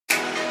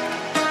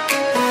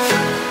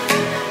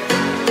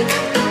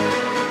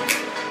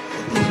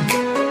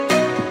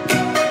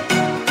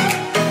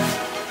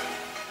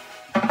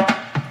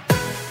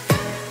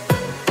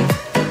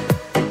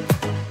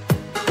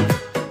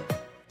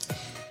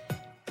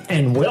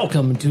and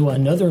welcome to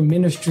another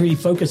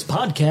ministry-focused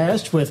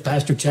podcast with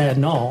Pastor Chad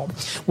Nall,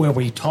 where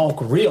we talk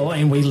real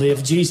and we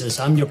live Jesus.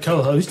 I'm your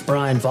co-host,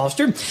 Brian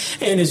Foster,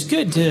 and it's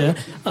good to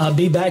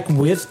be back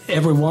with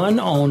everyone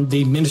on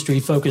the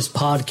ministry-focused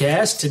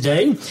podcast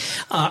today.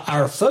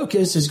 Our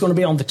focus is going to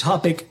be on the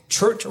topic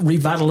Church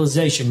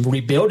Revitalization,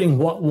 rebuilding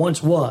what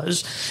once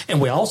was.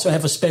 And we also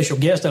have a special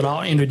guest that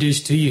I'll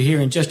introduce to you here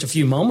in just a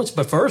few moments.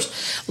 But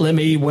first, let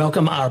me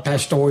welcome our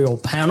pastoral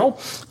panel,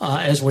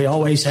 as we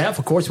always have.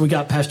 Of course, we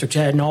got Pastor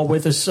Chad Nall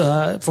with us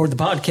for the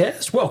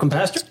podcast. Welcome,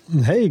 Pastor.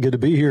 Hey, good to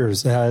be here.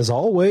 As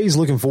always,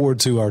 looking forward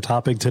to our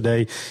topic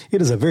today.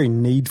 It is a very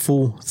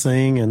needful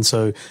thing, and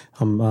so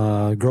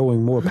I'm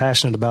growing more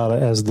passionate about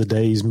it as the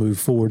days move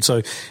forward.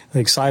 So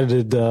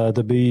excited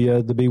to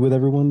be with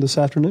everyone this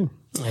afternoon.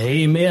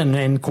 Amen.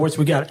 And of course,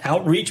 we got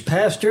outreach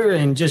pastor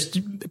and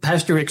just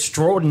pastor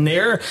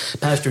extraordinaire,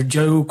 Pastor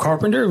Joe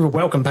Carpenter.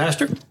 Welcome,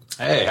 Pastor.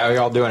 Hey, how are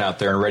y'all doing out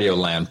there in Radio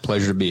Land?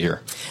 Pleasure to be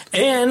here.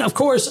 And of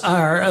course,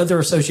 our other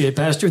associate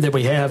pastor that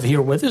we have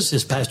here with us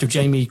is Pastor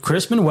Jamie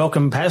Chrisman.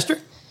 Welcome, Pastor.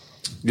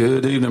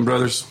 Good evening,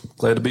 brothers.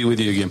 Glad to be with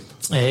you again.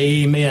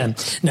 Amen.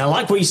 Now,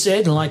 like we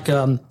said, and like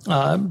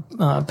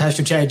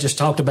Pastor Chad just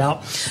talked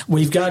about,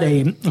 we've got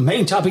a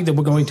main topic that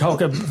we're going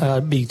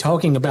to be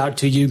talking about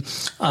to you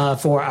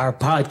for our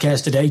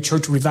podcast today,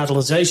 Church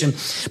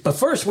Revitalization. But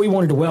first, we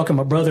wanted to welcome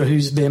a brother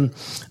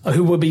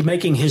who will be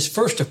making his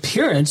first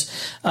appearance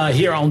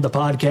here on the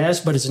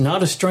podcast, but is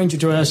not a stranger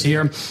to us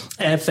here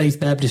at Faith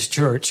Baptist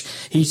Church.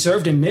 He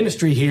served in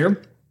ministry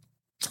here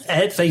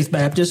at Faith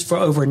Baptist for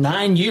over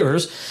 9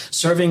 years,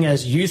 serving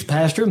as youth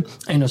pastor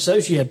and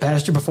associate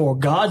pastor before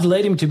God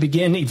led him to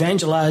begin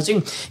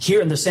evangelizing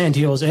here in the Sand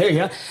Hills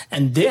area.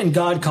 And then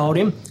God called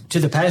him to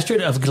the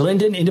pastorate of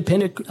Glendon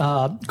Independent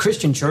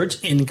Christian Church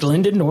in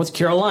Glendon, North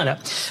Carolina.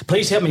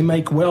 Please help me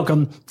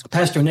welcome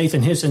Pastor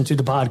Nathan Hinson to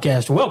the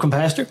podcast. Welcome,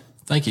 Pastor.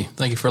 Thank you.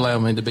 Thank you for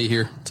allowing me to be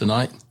here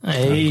tonight.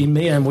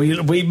 Amen.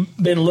 We've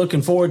been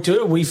looking forward to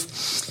it. We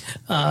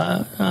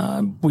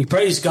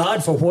praise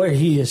God for where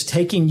He is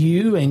taking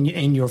you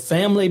and your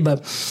family,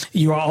 but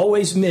you are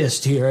always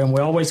missed here, and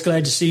we're always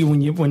glad to see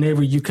you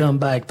whenever you come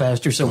back,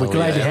 Pastor. So we're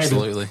glad to have you.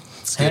 Absolutely.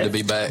 It's good to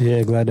be back.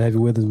 Yeah, glad to have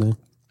you with us, man.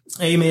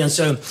 Amen.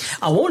 So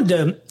I wanted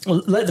to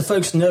let the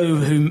folks know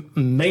who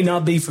may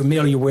not be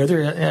familiar with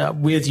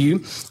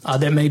you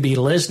that may be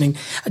listening.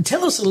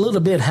 Tell us a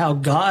little bit how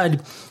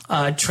God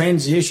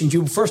transitioned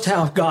you. First,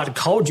 how God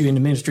called you into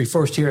ministry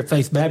first here at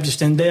Faith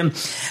Baptist, and then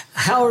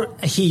how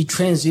He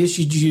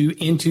transitioned you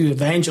into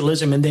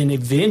evangelism, and then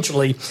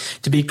eventually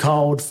to be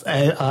called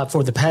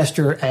for the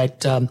pastor at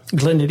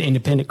Glendon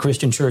Independent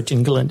Christian Church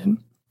in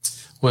Glendon.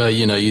 Well,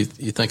 you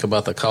think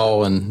about the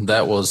call, and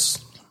that was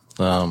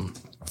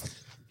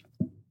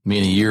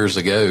many years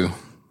ago,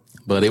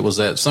 but it was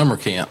at summer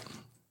camp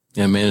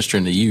and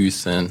ministering to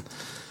youth. And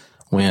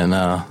when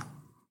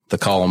the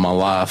call of my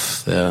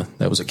life,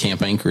 that was at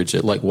Camp Anchorage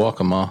at Lake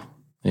Waccamaw,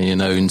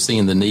 and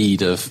seeing the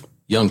need of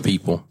young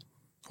people,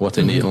 what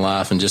they need in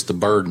life, and just the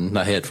burden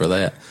I had for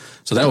that.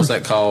 So that was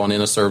that call. And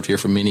then I served here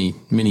for many,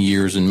 many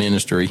years in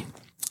ministry.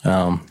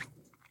 And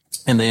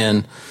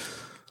then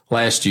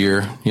last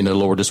year, the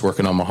Lord just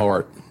working on my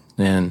heart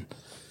and,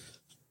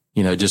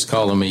 just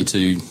calling me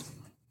to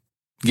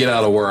get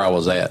out of where I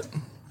was at.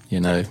 You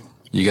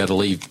got to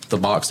leave the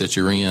box that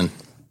you're in,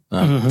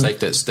 take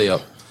that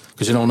step,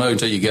 because you don't know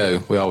until you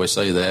go. We always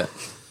say that.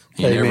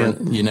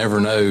 You never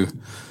know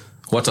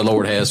what the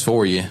Lord has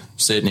for you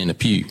sitting in a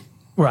pew.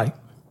 Right.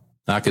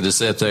 I could have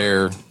sat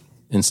there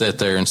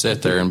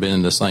and been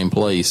in the same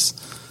place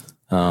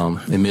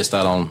and missed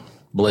out on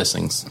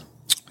blessings.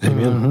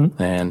 Amen.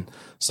 And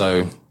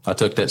so I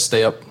took that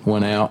step,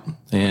 went out,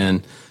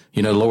 and,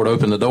 the Lord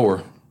opened the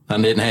door. I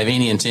didn't have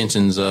any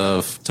intentions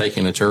of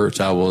taking a church.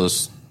 I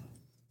was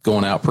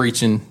going out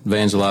preaching,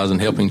 evangelizing,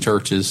 helping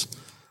churches.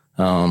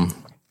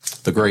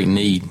 The great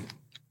need,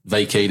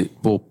 vacated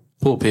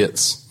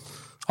pulpits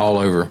all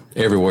over,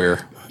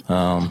 everywhere.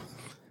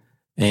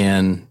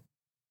 And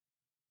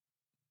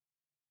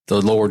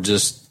the Lord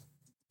just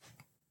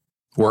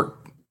worked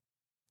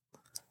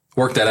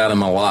that out in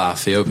my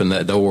life. He opened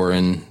that door,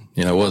 and,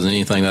 it wasn't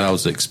anything that I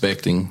was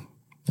expecting.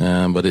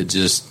 But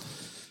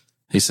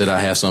He said, I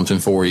have something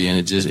for you.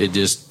 And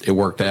it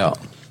worked out.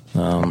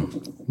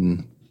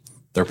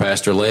 Their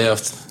pastor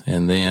left,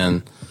 and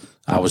then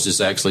I was just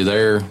actually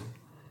there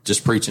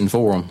just preaching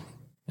for them.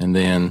 And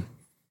then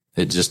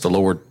the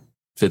Lord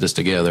fit us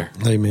together.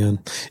 Amen.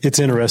 It's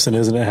interesting,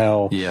 isn't it?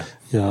 How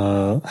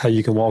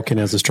you can walk in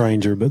as a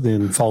stranger, but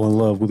then fall in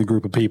love with a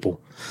group of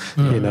people,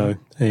 and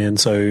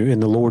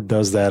the Lord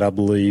does that, I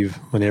believe,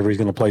 whenever He's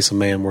going to place a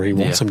man where He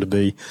wants him to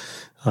be.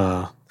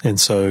 And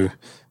so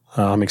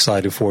I'm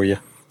excited for you.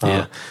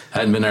 I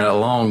hadn't been there that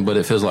long, but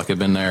it feels like I've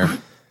been there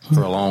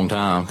for a long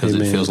time, because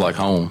it feels like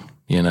home,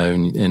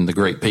 and the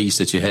great peace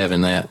that you have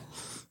in that.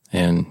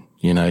 And,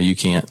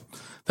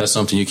 that's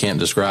something you can't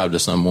describe to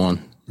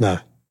someone. No,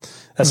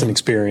 that's an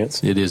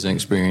experience. It is an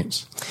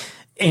experience.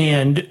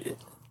 And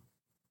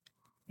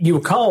you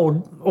were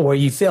called, or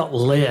you felt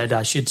led,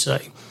 I should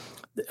say,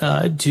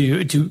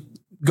 to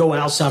go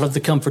outside of the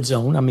comfort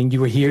zone. I mean,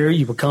 you were here,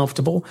 you were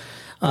comfortable,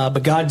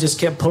 but God just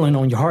kept pulling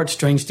on your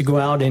heartstrings to go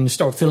out and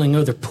start filling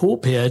other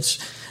pulpits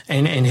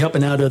and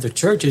helping out other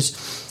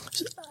churches.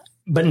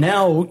 But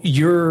now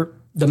you're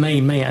the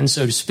main man,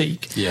 so to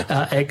speak,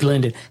 at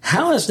Glendon.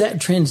 How has that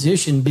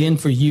transition been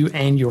for you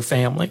and your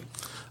family?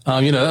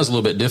 That was a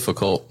little bit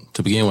difficult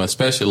to begin with,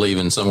 especially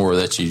leaving somewhere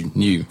that you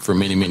knew for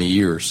many, many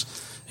years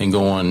and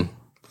going.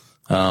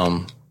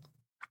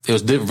 It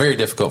was very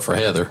difficult for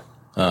Heather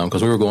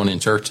because we were going in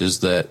churches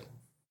that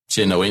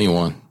she didn't know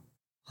anyone.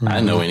 Mm-hmm. I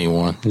didn't know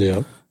anyone.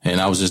 Yeah. And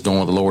I was just doing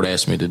what the Lord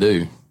asked me to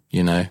do,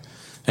 And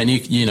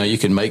you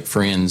can make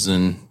friends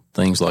and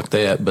things like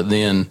that. But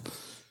then,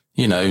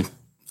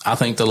 I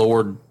think the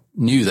Lord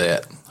knew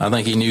that. I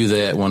think he knew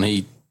that when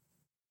he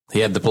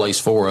had the place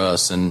for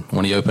us and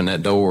when he opened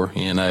that door,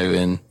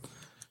 and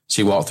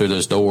she walked through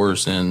those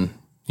doors and,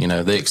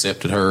 they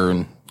accepted her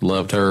and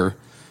loved her.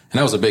 And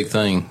that was a big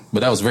thing, but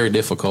that was very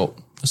difficult.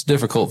 It's a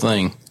difficult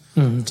thing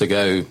to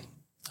go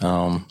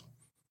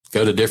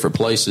to different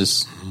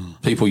places,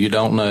 people you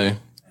don't know,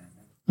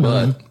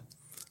 but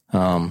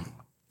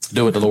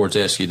do what the Lord's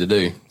asked you to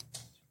do.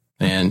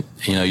 And,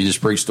 you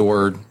just preach the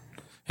word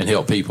and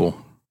help people.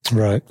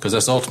 Right. Because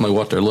that's ultimately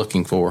what they're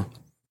looking for.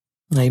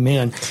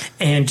 Amen.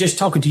 And just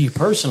talking to you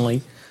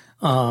personally,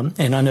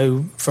 and I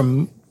know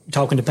from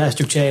talking to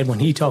Pastor Chad when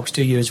he talks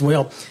to you as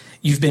well,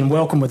 you've been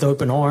welcomed with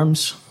open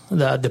arms.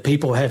 The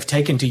people have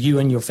taken to you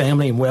and your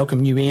family and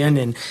welcomed you in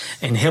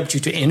and helped you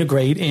to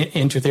integrate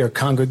into their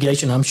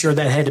congregation. I'm sure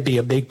that had to be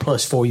a big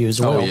plus for you as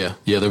well. Oh, yeah.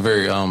 Yeah, they're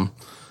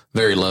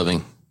very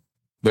loving,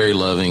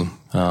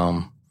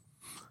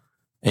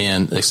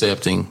 and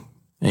accepting.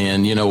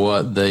 And you know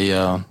what?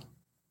 The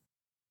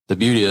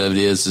beauty of it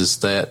is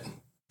that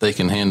they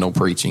can handle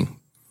preaching.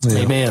 Yeah.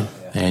 Amen.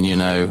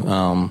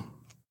 And,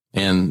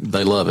 and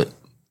they love it.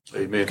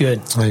 Amen.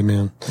 Good.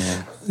 Amen.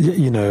 Yeah.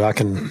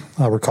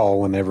 I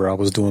recall whenever I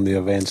was doing the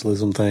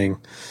evangelism thing,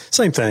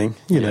 same thing,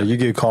 you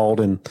get called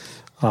and,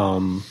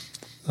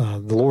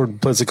 the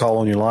Lord puts a call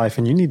on your life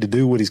and you need to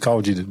do what he's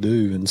called you to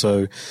do. And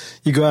so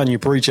you go out and you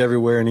preach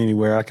everywhere and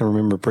anywhere. I can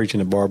remember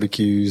preaching at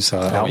barbecues,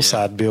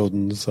 outside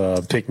buildings,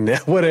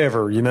 picnic,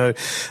 whatever,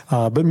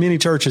 but many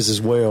churches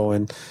as well.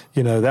 And,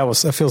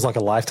 that feels like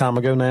a lifetime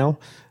ago now.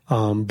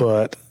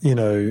 But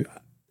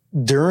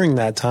during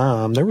that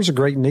time, there was a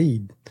great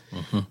need.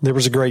 Mm-hmm. There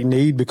was a great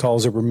need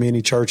because there were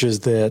many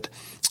churches that,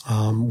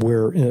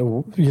 were,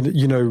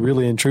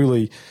 really and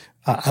truly,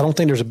 I don't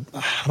think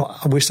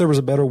I wish there was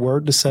a better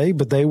word to say,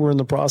 but they were in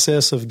the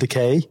process of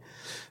decay.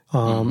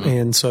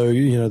 And so,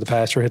 the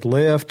pastor had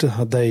left,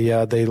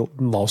 they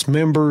lost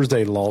members,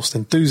 they lost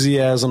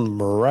enthusiasm,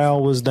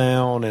 morale was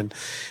down, and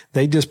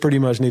they just pretty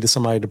much needed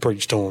somebody to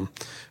preach to them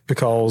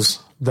because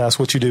that's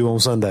what you do on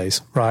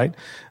Sundays. Right.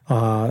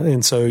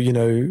 And so,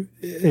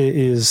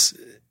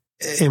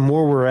 and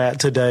where we're at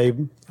today,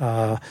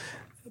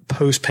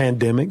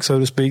 post-pandemic, so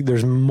to speak,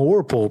 there's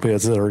more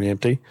pulpits that are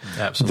empty.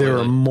 Absolutely. There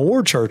are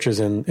more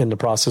churches in the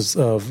process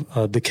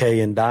of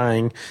decay and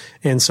dying.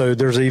 And so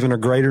there's even a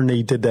greater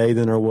need today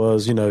than there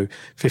was,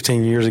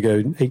 15 years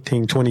ago,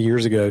 18, 20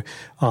 years ago,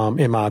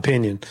 in my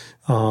opinion.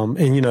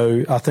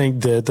 And, I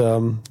think that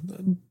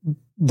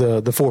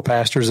the four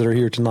pastors that are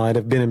here tonight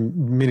have been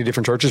in many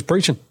different churches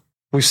preaching.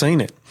 We've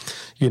seen it,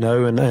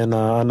 and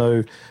I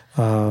know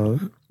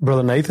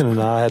Brother Nathan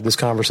and I had this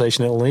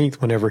conversation at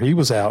length whenever he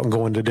was out and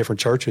going to different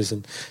churches,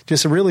 and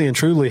just really and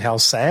truly how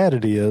sad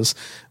it is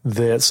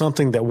that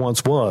something that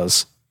once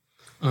was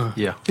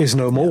is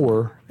no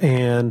more.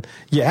 And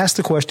you ask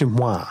the question,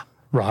 why,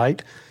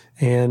 right?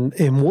 And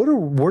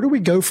where do we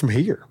go from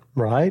here,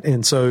 right?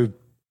 And so,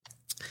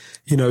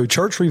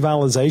 church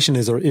revitalization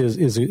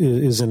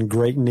is in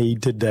great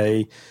need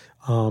today.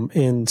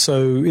 And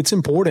so it's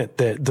important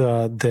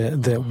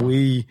that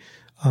we,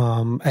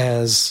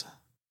 as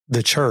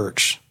the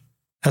church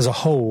as a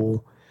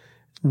whole,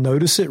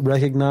 notice it,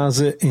 recognize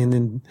it, and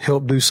then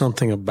help do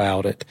something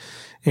about it.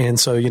 And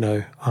so,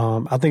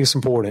 I think it's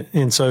important.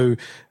 And so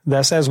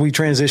that's as we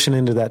transition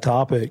into that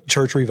topic,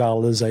 church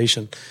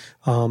revitalization.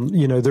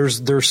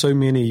 There's so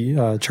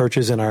many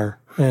churches in our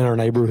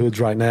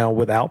neighborhoods right now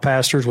without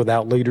pastors,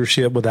 without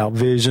leadership, without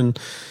vision.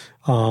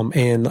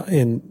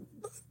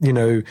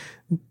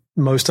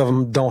 Most of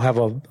them don't have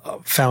a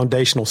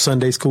foundational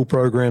Sunday school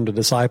program to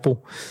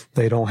disciple.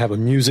 They don't have a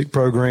music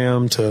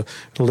program to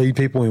lead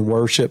people in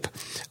worship.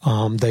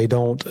 They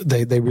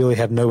really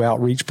have no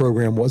outreach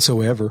program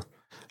whatsoever.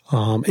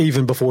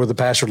 Even before the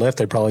pastor left,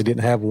 they probably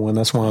didn't have one.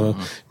 That's why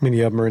many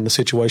of them are in the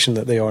situation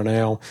that they are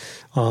now.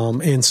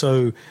 And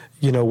so,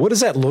 what does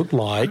that look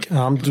like?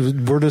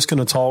 We're just going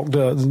to talk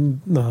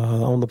on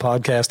the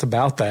podcast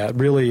about that,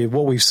 really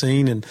what we've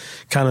seen and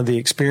kind of the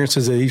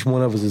experiences that each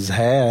one of us has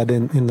had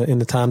in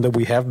the time that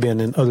we have been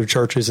in other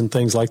churches and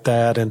things like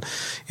that. And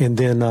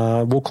then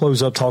we'll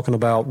close up talking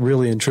about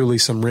really and truly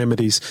some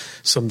remedies,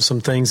 some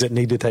things that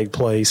need to take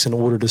place in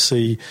order to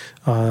see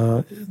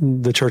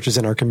the churches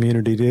in our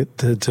community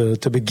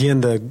to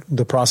begin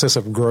the process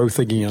of growth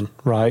again,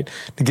 right?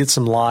 To get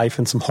some life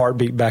and some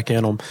heartbeat back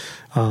in them.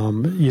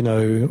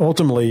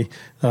 Ultimately,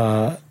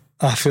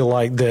 I feel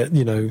like that,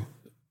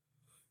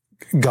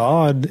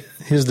 God,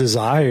 his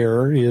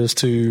desire is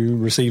to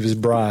receive his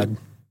bride.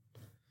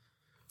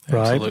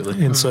 Right.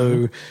 Absolutely. And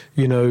so,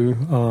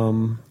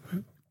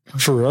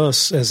 for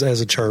us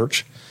as a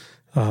church,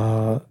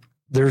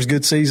 there's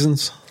good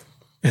seasons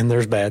and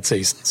there's bad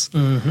seasons,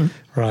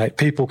 right?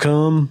 People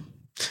come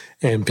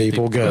and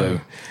people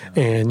go.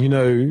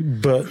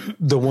 And, but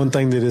the one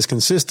thing that is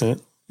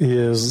consistent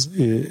is,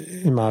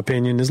 in my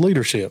opinion, is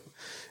leadership.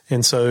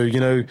 And so,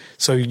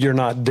 so you're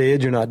not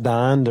dead, you're not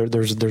dying.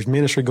 There's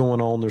ministry going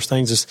on. There's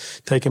things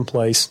that's taking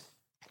place.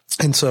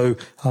 And so,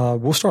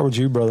 we'll start with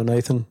you, Brother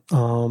Nathan.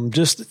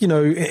 Just, in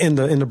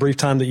the brief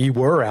time that you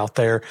were out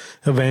there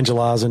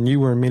evangelizing, you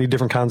were in many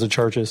different kinds of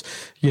churches,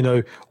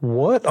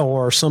 what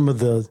are some of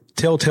the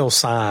telltale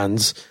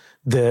signs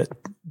that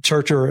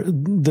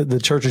the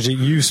churches that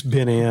you've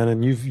been in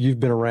and you've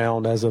been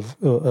around as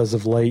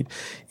of late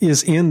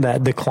is in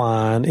that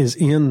decline, is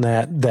in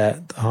that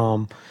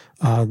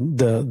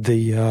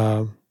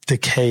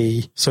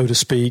decay, so to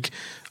speak?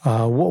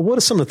 What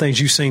are some of the things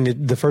you've seen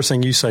that the first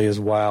thing you say is,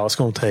 wow, it's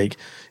going to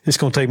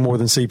take more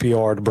than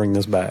CPR to bring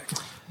this back?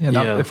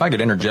 Yeah. If I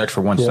could interject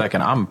for one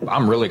second,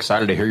 I'm really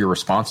excited to hear your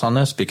response on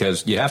this,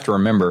 because you have to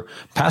remember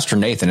Pastor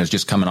Nathan is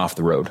just coming off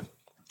the road.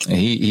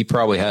 He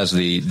probably has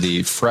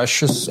the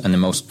freshest and the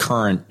most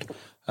current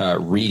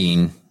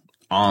reading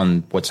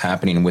on what's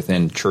happening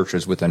within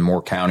churches within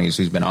more counties.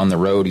 He's been on the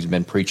road. He's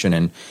been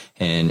preaching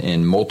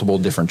in multiple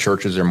different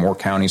churches or more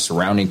counties,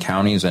 surrounding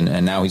counties,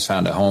 and now he's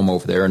found a home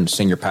over there and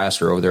senior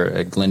pastor over there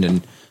at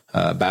Glendon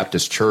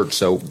Baptist Church.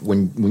 So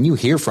when you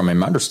hear from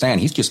him, understand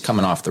he's just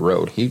coming off the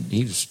road.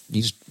 He's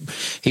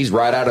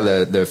right out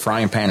of the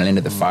frying pan and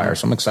into the fire.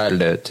 So I'm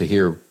excited to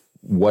hear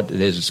what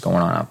it is that's going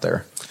on out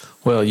there.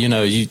 Well,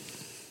 you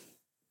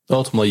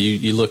ultimately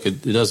you look at,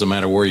 it doesn't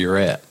matter where you're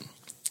at.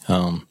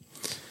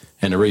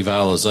 And the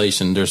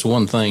revitalization, there's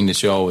one thing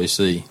that you always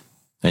see,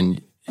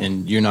 and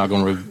you're not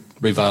going to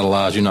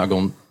revitalize, you're not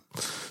going to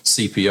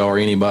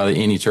CPR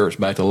anybody, any church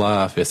back to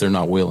life if they're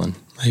not willing.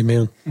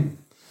 Amen.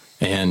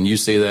 And you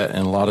see that in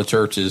a lot of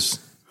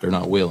churches, they're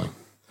not willing.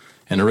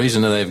 And the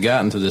reason that they've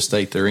gotten to the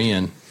state they're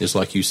in is,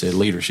 like you said,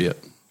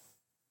 leadership.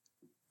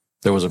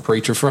 There was a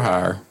preacher for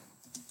hire,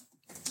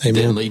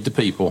 didn't lead the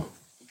people,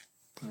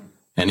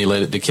 and he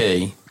let it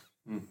decay,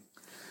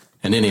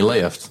 and then he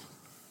left.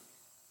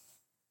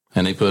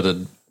 And they try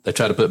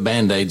to put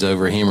Band-Aids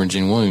over a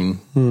hemorrhaging wound,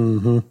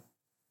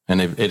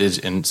 and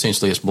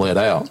essentially it's bled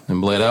out. And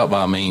bled out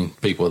by, I mean,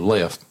 people had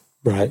left.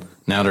 Right.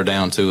 Now they're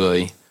down to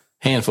a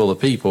handful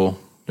of people.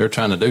 They're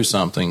trying to do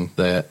something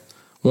that,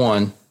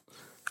 one,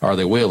 are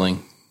they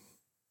willing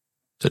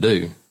to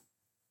do?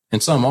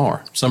 And some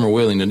are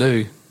willing to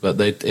do, but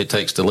it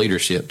takes the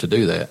leadership to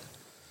do that.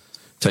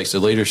 It takes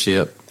the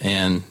leadership,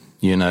 and,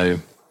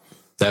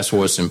 that's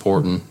what's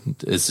important.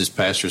 It's this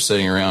pastor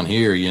sitting around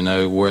here,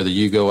 whether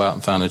you go out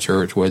and find a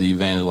church, whether you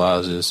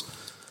evangelize,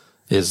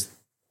 is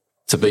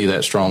to be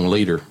that strong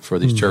leader for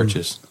these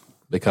churches,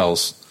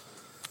 because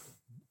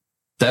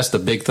that's the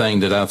big thing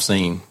that I've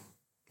seen,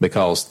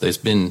 because there's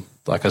been,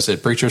 like I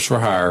said, preachers for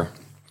hire,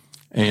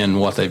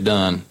 and what they've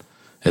done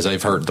is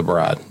they've hurt the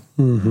bride.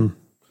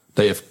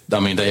 They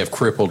have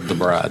crippled the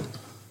bride.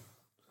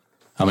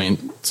 I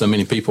mean, so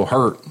many people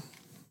hurt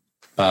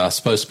by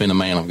supposed to be a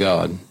man of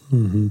God.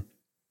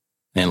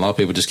 And a lot of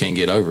people just can't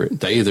get over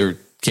it. They either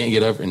can't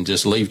get over it and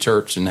just leave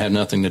church and have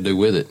nothing to do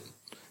with it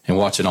and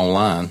watch it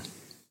online.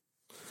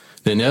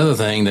 Then the other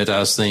thing that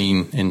I've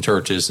seen in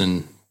churches,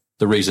 and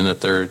the reason that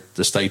they're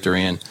the state they're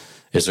in,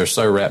 is they're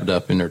so wrapped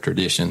up in their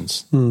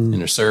traditions, in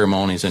their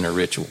ceremonies and their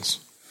rituals.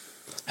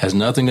 Has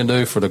nothing to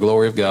do for the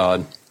glory of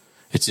God.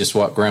 It's just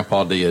what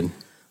Grandpa did.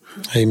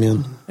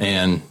 Amen.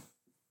 And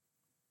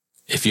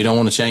if you don't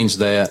want to change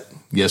that,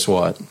 guess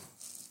what?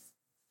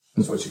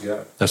 That's what you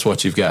got. That's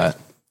what you've got.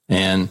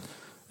 And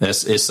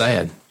it's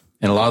sad.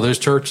 And a lot of those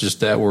churches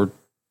that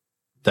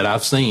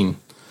I've seen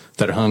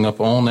that are hung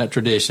up on that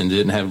tradition,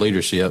 didn't have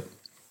leadership.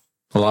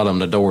 A lot of them,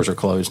 the doors are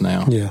closed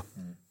now. Yeah.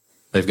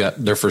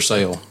 They're for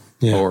sale,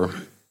 or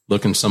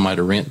looking for somebody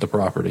to rent the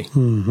property.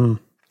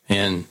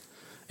 And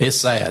it's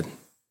sad.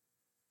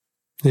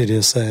 It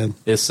is sad.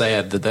 It's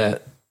sad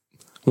that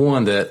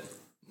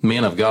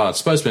men of God,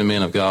 supposed to be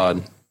men of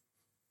God,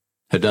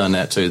 have done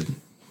that to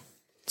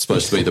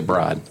supposed to be the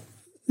bride.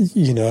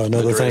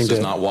 Another thing is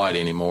not white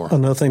anymore.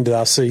 Another thing that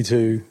I see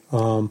too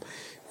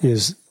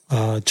is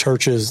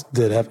churches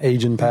that have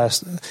aging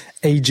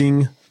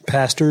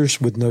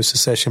pastors with no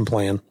succession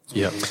plan.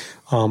 Yep.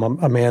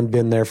 A man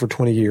been there for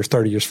 20 years,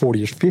 30 years, 40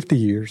 years, 50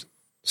 years,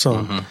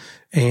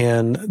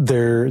 and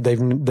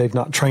they've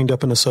not trained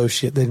up an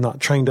associate. They've not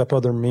trained up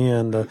other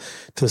men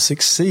to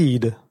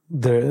succeed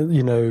their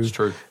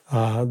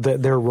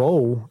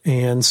role.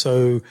 And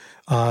so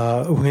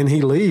when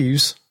he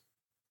leaves,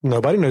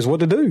 nobody knows what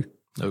to do.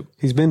 Nope.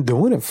 He's been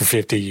doing it for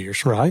 50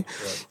 years, right?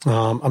 That's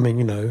one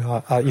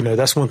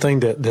thing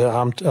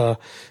that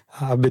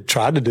I've been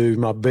trying to do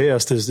my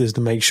best is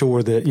to make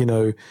sure that,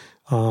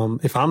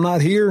 if I'm not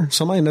here,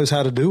 somebody knows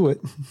how to do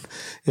it.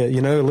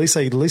 You know, at least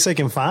they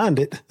can find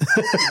it.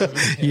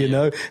 You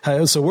know,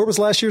 so where was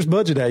last year's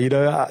budget at?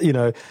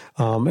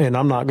 And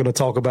I'm not going to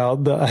talk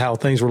about how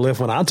things were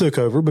left when I took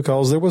over,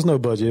 because there was no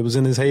budget. It was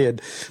in his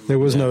head. There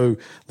was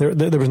there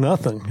was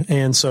nothing.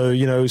 And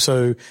so,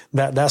 so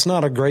that's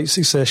not a great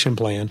succession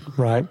plan,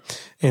 right?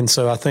 And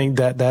so I think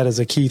that is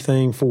a key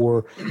thing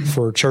for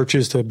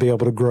churches to be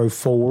able to grow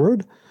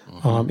forward,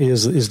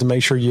 is to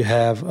make sure you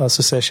have a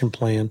succession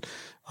plan.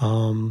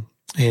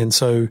 And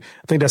so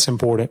I think that's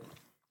important.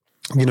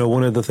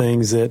 One of the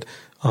things that,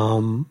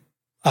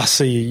 I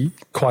see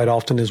quite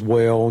often as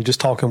well, just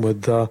talking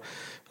with,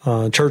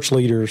 church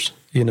leaders,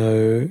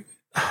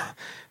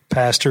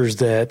 pastors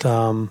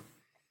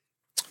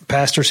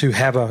who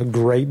have a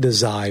great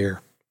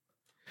desire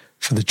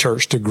for the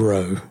church to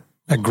grow,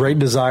 a great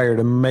desire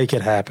to make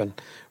it happen.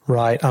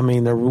 Right. I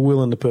mean, they're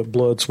willing to put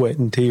blood, sweat,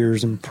 and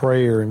tears and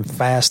prayer and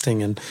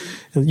fasting, and,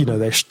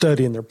 they're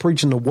studying, they're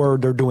preaching the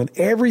word. They're doing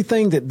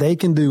everything that they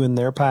can do in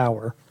their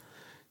power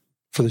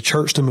for the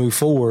church to move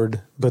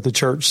forward, but the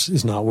church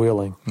is not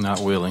willing. Not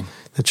willing.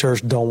 The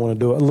church don't want to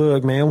do it.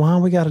 Look, man, why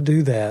we got to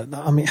do that?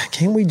 I mean,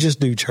 can't we just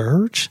do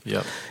church?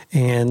 Yep.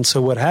 And so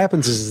what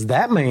happens is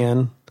that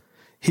man,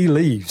 he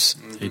leaves.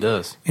 He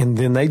does. And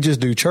then they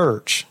just do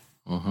church.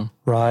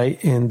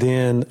 Right. And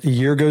then a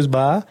year goes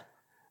by.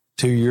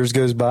 2 years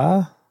goes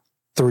by,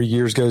 3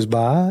 years goes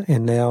by,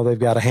 and now they've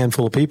got a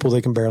handful of people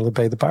that can barely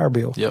pay the power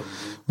bill. Yep.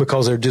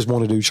 Because they just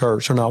want to do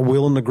church. They're not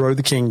willing to grow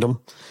the kingdom.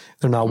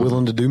 They're not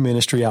willing to do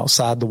ministry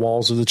outside the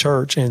walls of the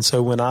church. And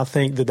so when I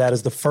think that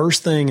is the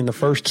first thing and the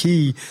first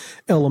key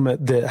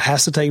element that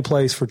has to take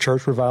place for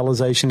church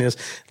revitalization is,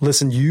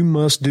 listen, you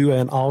must do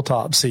an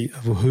autopsy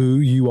of who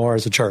you are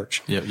as a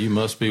church. Yeah, you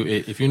must be.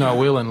 If you're not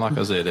willing, like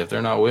I said, if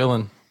they're not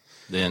willing,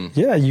 then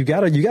yeah, you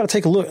gotta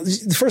take a look.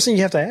 The first thing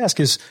you have to ask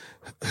is,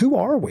 who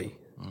are we?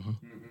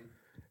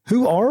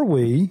 Who are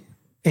we?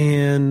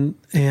 And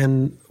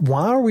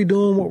why are we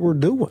doing what we're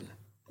doing?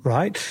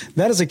 Right?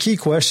 That is a key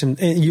question.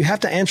 And you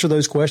have to answer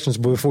those questions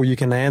before you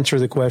can answer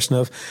the question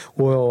of,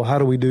 well, how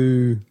do we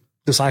do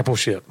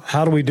discipleship?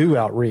 How do we do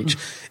outreach?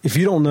 If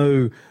you don't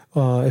know,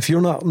 if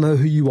you don't know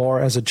who you are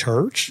as a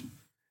church,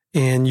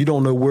 and you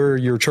don't know where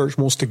your church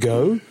wants to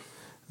go,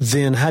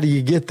 then how do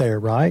you get there,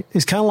 right?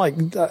 It's kind of like,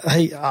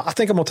 hey, I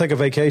think I'm going to take a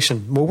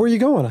vacation. Well, where are you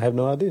going? I have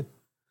no idea.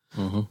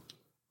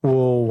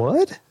 Well,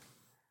 what?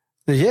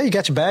 Yeah, you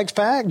got your bags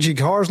packed, your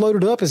car's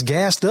loaded up, it's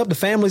gassed up, the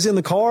family's in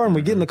the car, and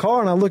we get in the car,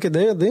 and I look at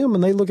them,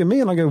 and they look at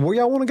me, and I go, where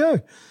y'all want to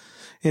go?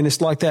 And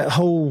it's like that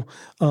whole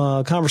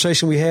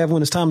conversation we have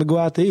when it's time to go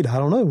out to eat. I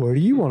don't know. Where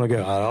do you want to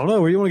go? I don't know.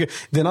 Where do you want to go?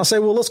 Then I say,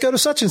 well, let's go to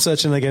such and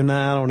such. And they go,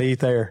 nah, I don't eat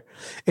there.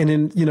 And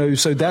then,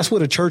 so that's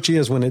what a church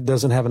is when it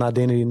doesn't have an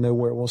identity and know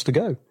where it wants to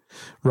go.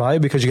 Right?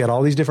 Because you got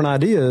all these different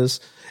ideas,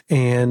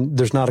 and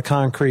there's not a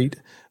concrete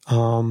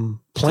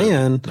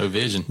plan,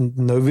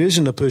 no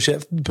vision to push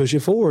it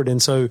forward.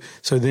 And so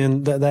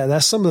then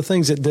that's some of the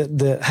things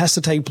that has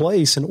to take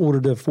place in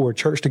order for a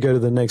church to go to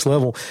the next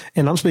level.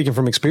 And I'm speaking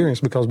from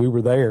experience because we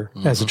were there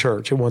as a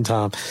church at one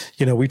time.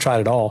 We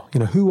tried it all.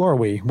 Who are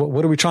we?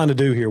 What are we trying to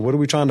do here? What are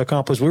we trying to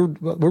accomplish? We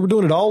were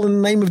doing it all in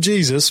the name of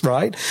Jesus.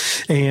 Right.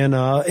 And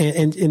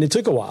it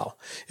took a while.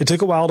 It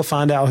took a while to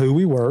find out who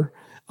we were.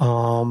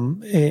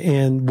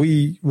 And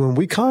when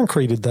we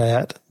concreted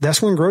that,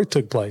 that's when growth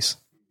took place.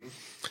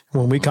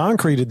 When we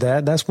concreted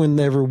that, that's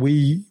whenever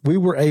we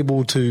were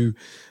able to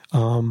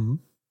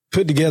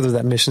put together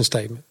that mission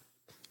statement,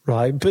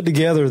 right? Put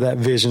together that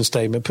vision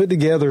statement, put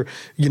together,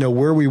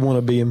 where we want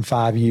to be in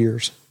 5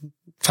 years.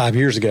 5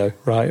 years ago,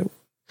 right?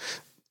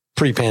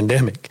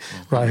 Pre-pandemic,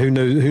 right? Who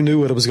knew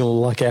what it was going to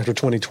look like after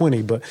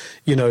 2020? But,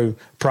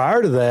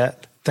 prior to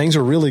that, things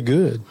are really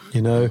good,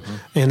 and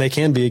they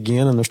can be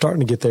again, and they're starting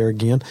to get there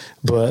again.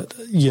 But,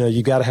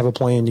 you got to have a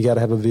plan. You got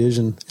to have a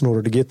vision in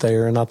order to get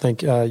there. And I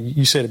think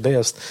you said it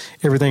best.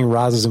 Everything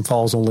rises and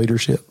falls on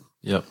leadership.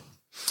 Yep.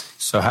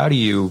 So how do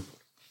you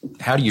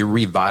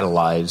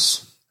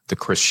revitalize the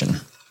Christian?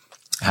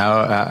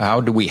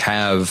 How do we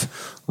have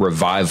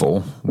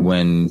revival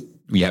when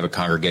we have a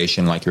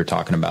congregation like you're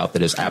talking about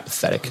that is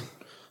apathetic?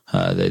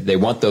 They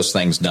want those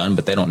things done,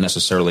 but they don't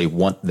necessarily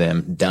want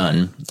them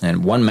done.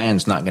 And one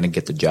man's not going to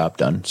get the job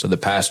done. So the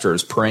pastor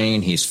is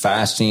praying, he's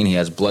fasting, he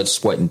has blood,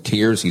 sweat, and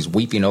tears. He's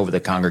weeping over the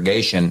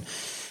congregation,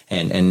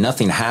 and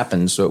nothing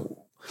happens.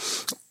 So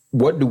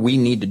what do we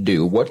need to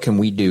do? What can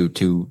we do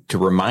to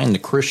remind the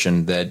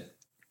Christian that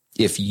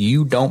if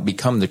you don't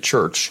become the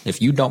church,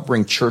 if you don't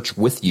bring church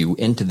with you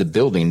into the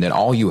building, then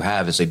all you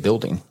have is a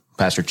building?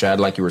 Pastor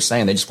Chad, like you were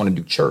saying, they just want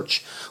to do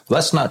church. Well,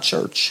 that's not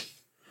church.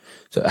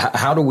 So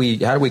how do we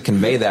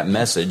convey that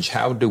message?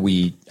 How do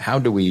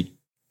we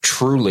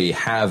truly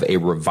have a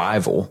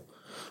revival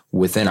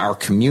within our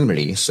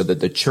community so that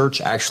the church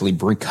actually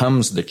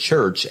becomes the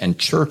church, and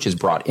church is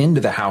brought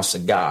into the house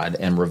of God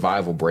and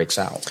revival breaks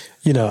out?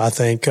 I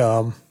think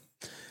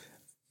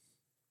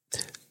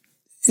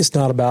it's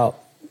not about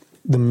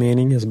the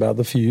many, it's about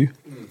the few.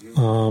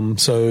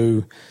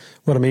 So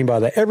what I mean by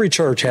that, every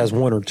church has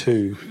one or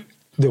two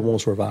that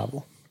wants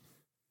revival.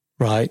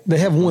 right? They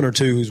have one or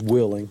two who's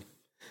willing.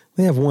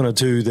 They have one or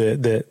two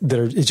that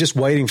are just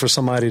waiting for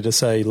somebody to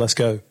say, let's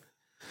go.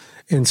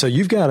 And so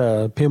you've got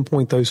to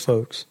pinpoint those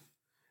folks,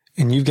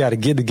 and you've got to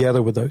get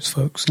together with those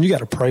folks, and you got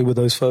to pray with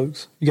those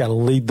folks. You got to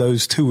lead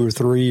those 2 or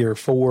 3 or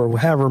 4 or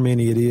however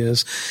many it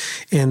is.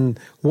 And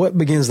what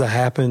begins to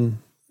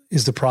happen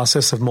is the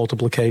process of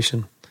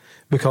multiplication,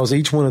 because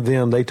each one of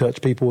them, they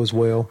touch people as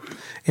well.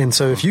 And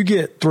so if you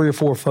get 3 or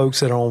 4 folks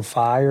that are on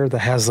fire, that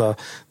has the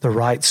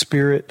right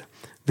spirit,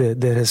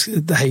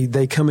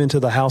 they come into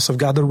the house of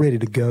God, they're ready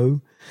to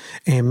go.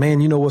 And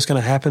man, you know what's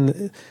going to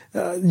happen?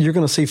 You're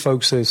going to see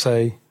folks that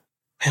say,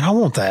 man, I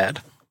want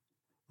that.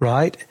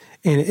 Right.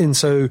 And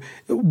so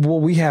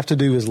what we have to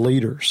do as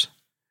leaders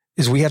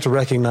is we have to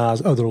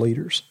recognize other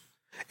leaders.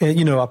 And,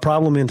 you know, a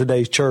problem in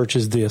today's church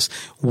is this: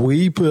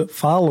 we put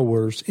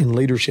followers in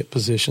leadership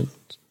positions.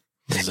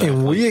 Exactly.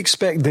 And we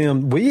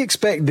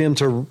expect them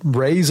to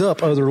raise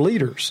up other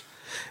leaders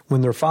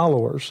when they're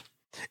followers.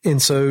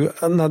 And so,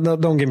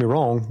 don't get me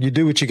wrong, you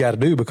do what you got to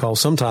do, because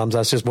sometimes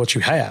that's just what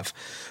you have.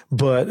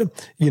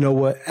 But you know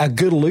what? A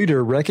good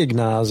leader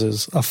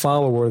recognizes a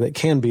follower that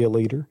can be a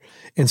leader.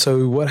 And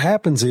so what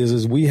happens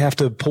is we have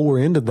to pour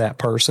into that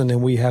person,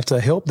 and we have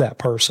to help that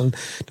person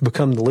to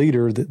become the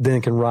leader that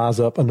then can rise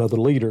up another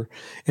leader.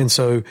 And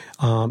so,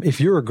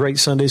 if you're a great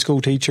Sunday school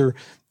teacher,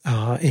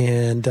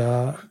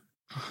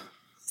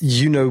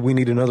 you know, we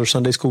need another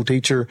Sunday school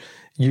teacher.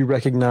 You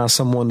recognize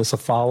someone that's a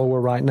follower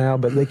right now,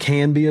 but they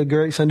can be a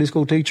great Sunday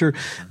school teacher.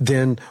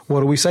 Then what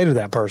do we say to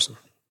that person?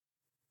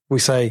 We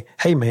say,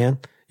 hey, man,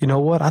 you know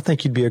what? I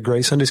think you'd be a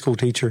great Sunday school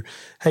teacher.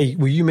 Hey,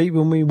 will you meet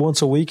with me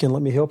once a week and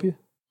let me help you?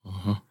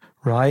 Mm-hmm.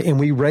 Right. And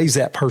we raise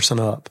that person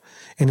up.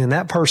 And then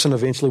that person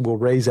eventually will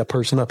raise that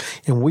person up.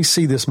 And we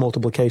see this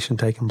multiplication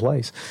taking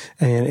place.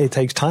 And it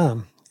takes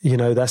time. You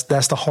know,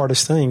 that's the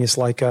hardest thing. It's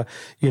like,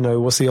 you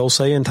know, what's the old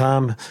saying?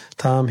 Time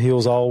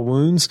heals all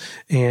wounds.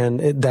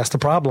 And that's the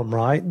problem,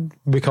 right?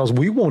 Because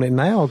we want it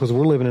now, because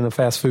we're living in a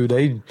fast food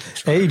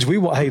age. We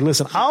want, hey,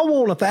 listen, I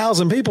want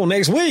 1,000 people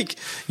next week.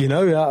 You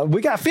know,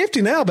 we got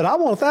 50 now, but I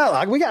want 1,000.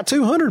 Like, we got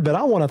 200, but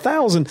I want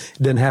 1,000. It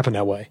doesn't happen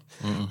that way,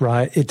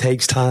 right? It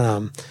takes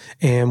time.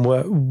 And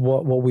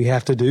what we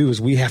have to do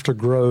is we have to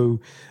grow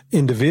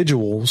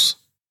individuals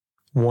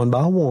one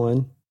by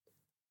one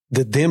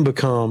that then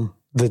become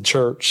the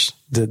church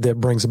that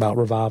brings about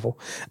revival.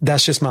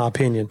 That's just my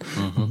opinion.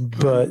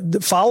 Mm-hmm. But the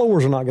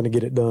followers are not going to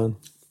get it done.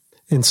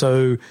 And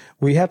so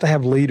we have to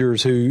have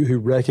leaders who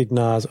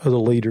recognize other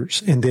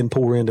leaders and then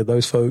pour into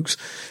those folks,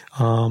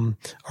 or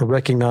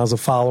recognize a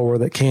follower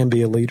that can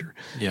be a leader,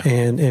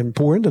 and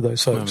pour into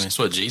those folks. I mean, that's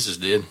what Jesus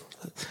did.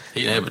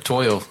 He didn't have but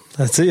 12.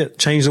 That's it.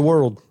 Change the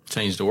world.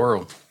 Change the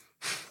world.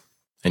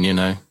 And, you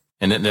know,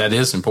 and that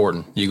is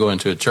important. You go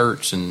into a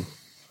church, and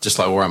just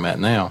like where I'm at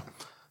now,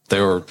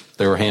 there were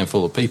a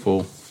handful of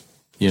people,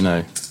 you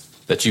know,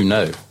 that you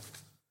know.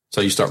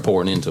 So you start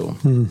pouring into them.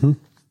 Mm-hmm.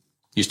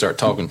 You start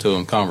talking to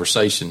them,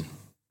 conversation.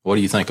 What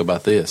do you think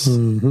about this?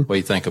 Mm-hmm. What do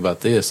you think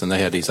about this? And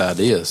they have these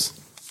ideas.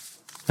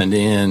 And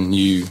then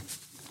you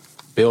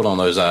build on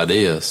those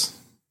ideas,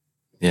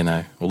 you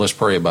know. Well, let's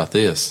pray about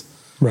this.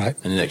 Right.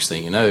 And the next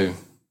thing you know,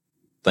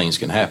 things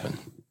can happen.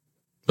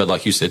 But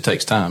like you said, it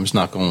takes time. It's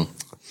not going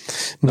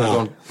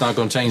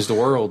to change the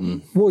world.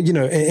 And well, you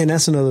know, and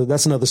that's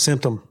another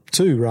symptom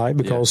too, right?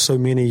 Because so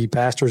many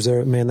pastors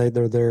they're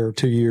there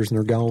 2 years and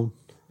they're gone.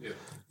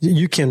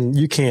 You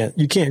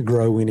can't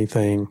grow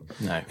anything,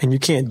 and you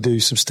can't do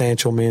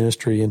substantial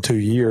ministry in 2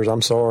 years.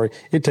 I'm sorry,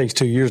 it takes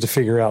 2 years to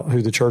figure out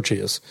who the church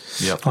is,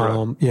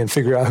 and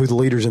figure out who the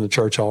leaders in the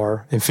church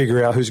are, and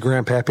figure out whose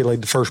grandpappy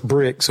laid the first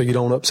brick, so you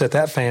don't upset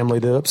that family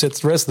that upsets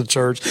the rest of the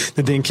church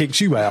that then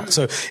kicks you out.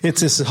 So it's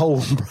this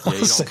whole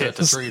process. You don't cut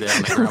the tree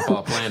down that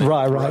grandpa planted.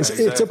 Right.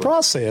 Exactly. It's a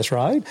process,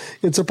 right?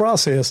 It's a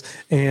process,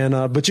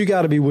 and but you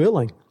got to be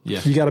willing. Yeah.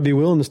 You got to be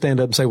willing to stand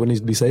up and say what needs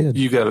to be said.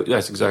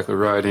 That's exactly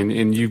right.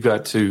 And you've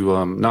got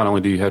to, not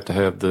only do you have to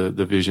have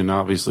the vision,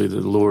 obviously, that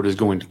the Lord is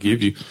going to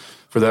give you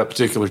for that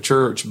particular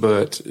church,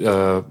 but,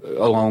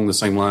 along the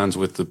same lines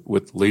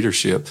with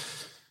leadership,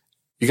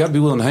 you got to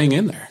be willing to hang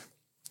in there.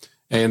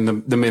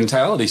 And the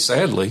mentality,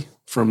 sadly,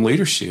 from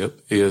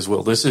leadership is,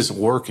 well, this isn't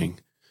working.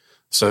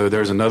 So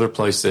there's another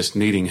place that's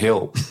needing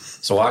help.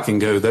 So I can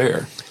go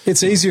there.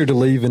 It's easier to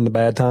leave in the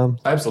bad time.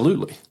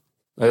 Absolutely.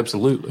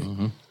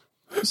 Mm-hmm.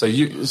 So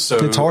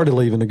it's hard to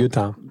leave in a good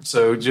time.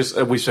 So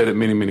just we've said it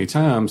many, many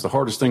times. The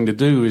hardest thing to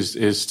do is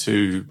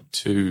to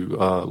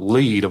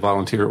lead a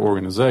volunteer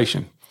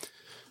organization.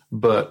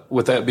 But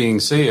with that being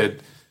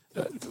said,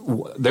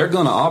 they're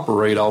going to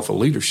operate off of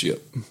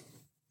leadership.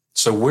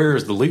 So where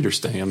is the leader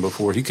stand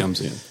before he comes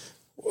in?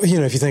 You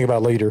know, if you think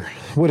about leader,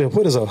 what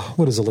is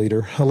a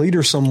leader? A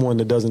leader is someone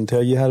that doesn't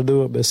tell you how to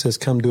do it, but says,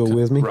 "Come do it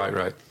with me."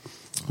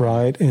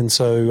 Right. And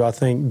so I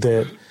think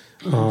that.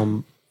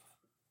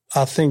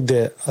 I think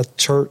that a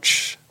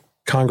church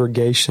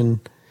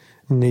congregation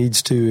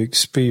needs to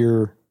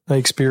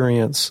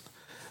experience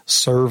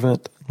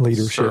servant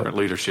leadership. Servant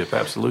leadership,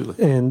 absolutely.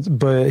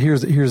 But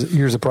here's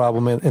the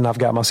problem, and I've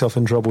got myself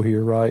in trouble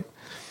here, right?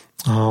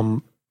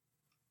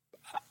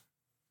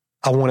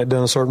 I want it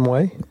done a certain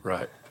way.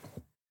 Right.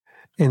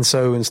 And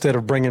so instead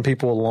of bringing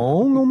people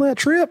along on that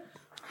trip,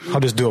 I'll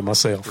just do it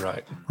myself.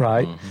 Right.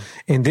 Right. Mm-hmm.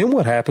 And then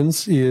what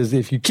happens is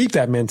if you keep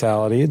that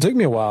mentality, it took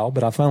me a while,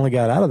 but I finally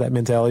got out of that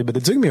mentality, but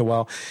it took me a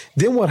while.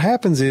 Then what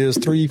happens is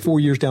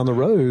 3-4 years down the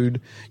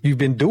road, you've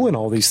been doing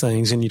all these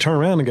things and you turn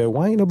around and go,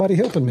 why ain't nobody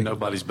helping me?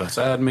 Nobody's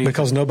beside me.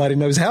 Because nobody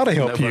knows how to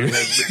help you.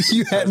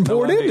 You hadn't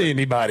poured into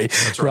anybody.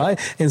 That's right.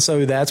 And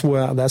so that's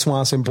why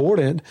it's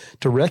important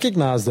to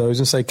recognize those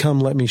and say, come,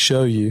 let me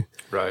show you.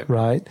 Right.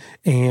 Right.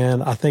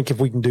 And I think if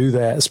we can do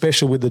that,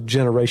 especially with the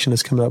generation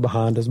that's coming up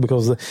behind us,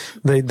 because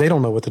they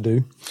don't know what to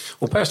do.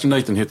 Well, Pastor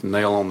Nathan hit the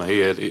nail on the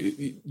head.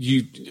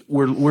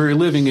 We're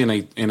living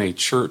in a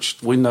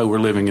church. We know we're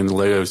living in the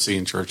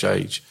Laodicean church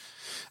age.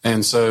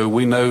 And so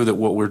we know that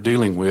what we're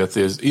dealing with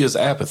is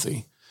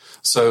apathy.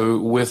 So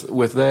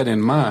with that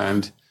in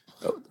mind,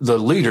 the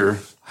leader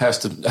has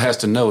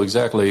to know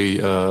exactly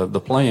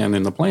the plan,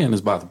 and the plan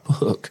is by the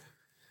book.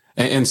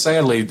 And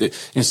sadly,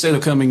 instead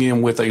of coming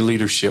in with a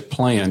leadership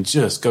plan,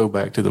 just go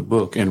back to the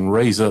book and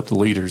raise up the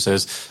leaders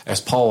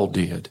as Paul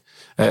did,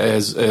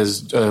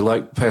 as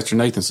like Pastor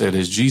Nathan said,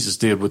 as Jesus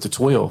did with the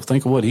 12.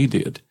 Think of what he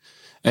did.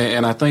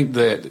 And I think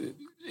that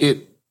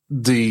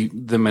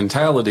the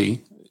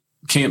mentality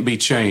can't be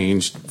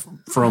changed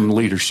from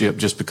leadership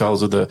just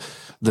because of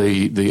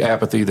the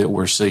apathy that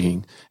we're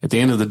seeing. At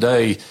the end of the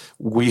day,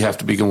 we have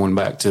to be going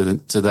back to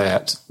that,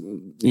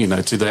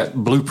 to that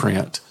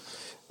blueprint.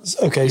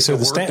 Okay, so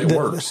the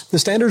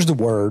standard's the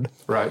word.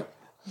 Right.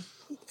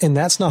 And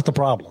that's not the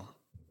problem.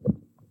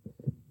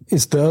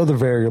 It's the other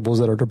variables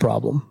that are the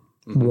problem.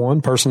 Mm-hmm.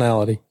 One,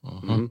 personality.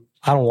 Mm-hmm.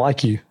 I don't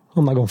like you.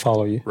 I'm not going to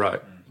follow you.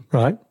 Right.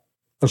 Right?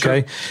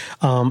 Okay.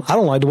 Sure. I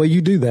don't like the way you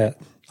do that.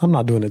 I'm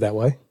not doing it that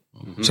way.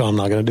 Mm-hmm. So I'm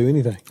not going to do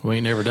anything. We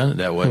ain't never done it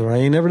that way. I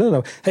ain't never done it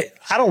that way. Hey,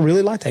 I don't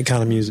really like that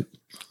kind of music.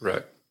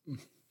 Right.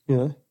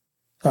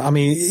 I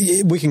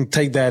mean, we can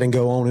take that and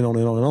go on and on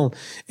and on and on.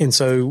 And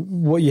so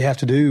what you have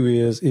to do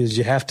is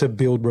you have to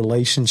build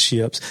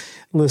relationships.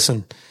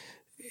 Listen,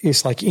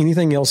 it's like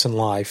anything else in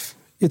life.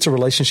 It's a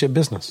relationship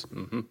business,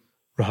 mm-hmm.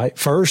 right?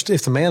 First,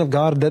 if the man of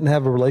God doesn't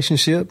have a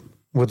relationship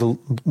with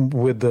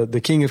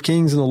the King of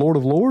Kings and the Lord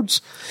of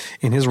Lords,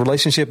 and his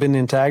relationship isn't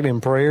intact in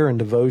prayer and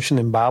devotion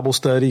and Bible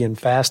study and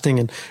fasting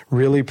and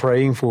really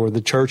praying for the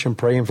church and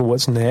praying for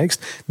what's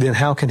next, then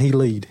how can he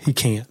lead? He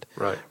can't.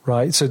 Right.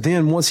 Right. So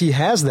then once he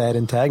has that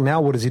intact, now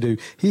what does he do?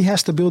 He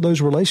has to build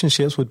those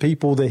relationships with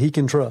people that he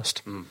can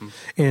trust. Mm-hmm.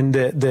 And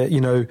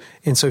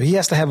and so he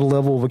has to have a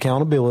level of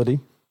accountability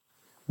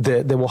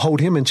that will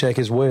hold him in check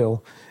as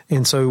well.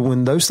 And so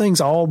when those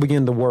things all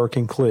begin to work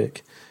and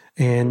click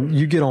and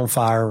you get on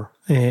fire,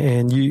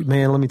 and you,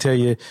 man, let me tell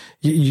you,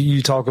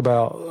 you talk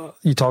about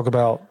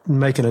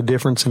making a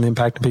difference and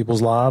impacting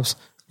people's lives.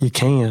 You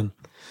can,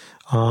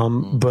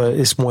 but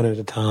it's one at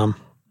a time.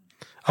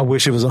 I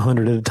wish it was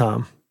 100 at a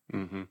time.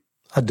 Mm-hmm.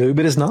 I do,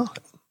 but it's not.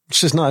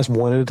 It's just not. It's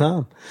one at a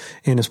time,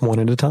 and it's one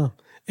at a time,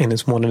 and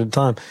it's one at a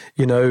time.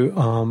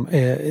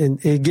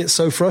 And it gets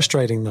so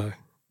frustrating though,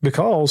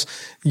 because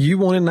you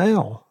want it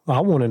now.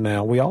 I want it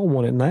now. We all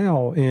want it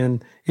now,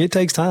 and it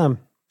takes time.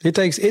 It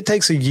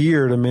takes a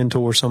year to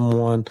mentor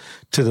someone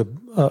to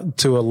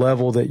a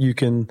level that you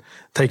can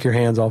take your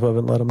hands off of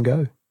and let them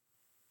go.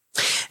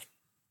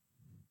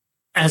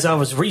 As I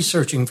was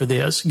researching for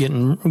this,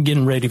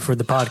 getting ready for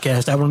the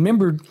podcast, I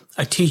remembered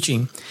a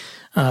teaching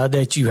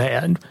that you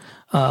had.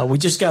 We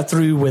just got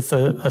through with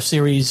a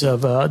series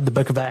of the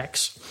Book of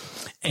Acts,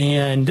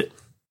 and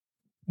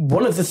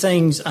one of the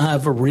things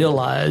I've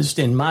realized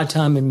in my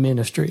time in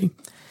ministry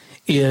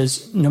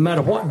is no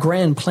matter what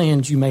grand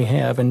plans you may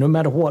have and no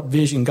matter what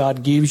vision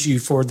God gives you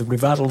for the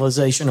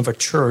revitalization of a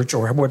church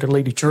or where to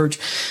lead a church,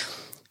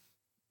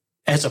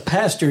 as a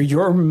pastor,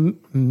 your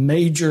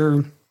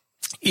major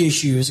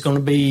issue is going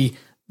to be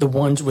the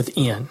ones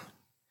within.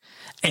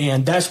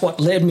 And that's what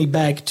led me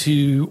back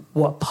to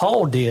what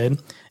Paul did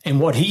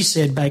and what he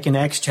said back in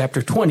Acts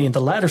chapter 20. In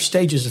the latter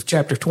stages of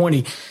chapter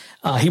 20,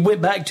 he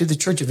went back to the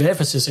church of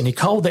Ephesus and he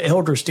called the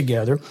elders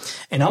together.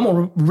 And I'm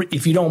going to,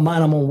 if you don't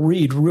mind, I'm going to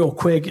read real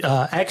quick,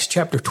 Acts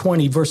chapter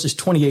 20, verses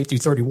 28 through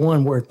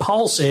 31, where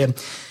Paul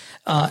said,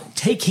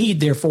 take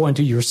heed therefore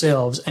unto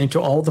yourselves and to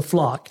all the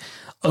flock,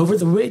 over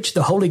the which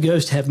the Holy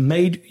Ghost have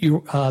made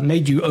you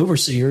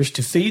overseers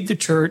to feed the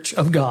church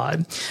of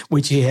God,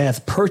 which he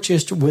hath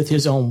purchased with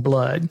his own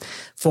blood.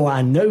 For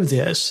I know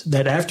this,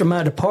 that after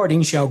my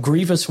departing shall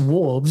grievous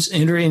wolves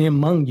enter in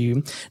among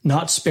you,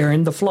 not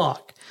sparing the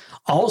flock.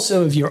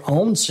 Also of your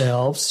own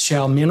selves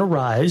shall men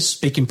arise,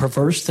 speaking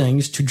perverse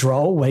things, to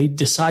draw away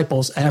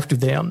disciples after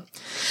them.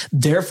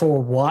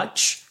 Therefore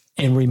watch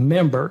and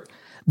remember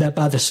that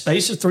by the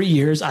space of 3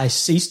 years I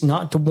ceased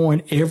not to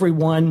warn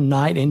everyone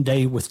night and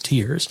day with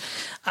tears.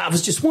 I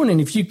was just wondering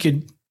if you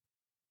could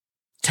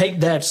take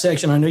that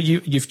section. I know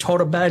you've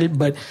taught about it,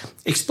 but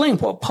explain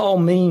what Paul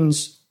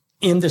means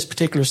in this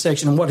particular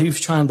section and what he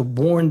was trying to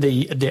warn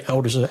the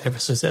elders of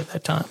Ephesus at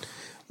that time.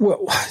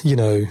 Well,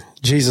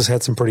 Jesus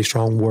had some pretty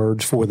strong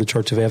words for the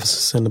church of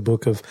Ephesus in the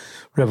book of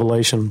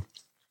Revelation,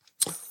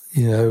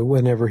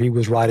 whenever he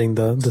was writing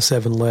the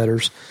 7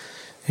 letters.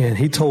 And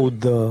he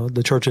told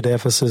the church at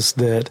Ephesus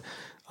that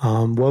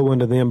woe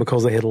unto them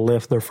because they had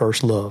left their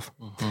first love.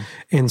 Mm-hmm.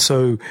 And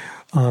so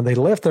they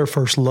left their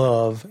first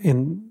love.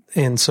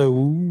 And so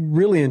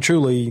really and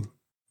truly,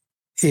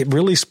 it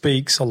really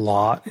speaks a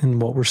lot in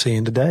what we're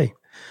seeing today.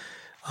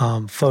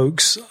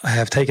 Folks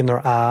have taken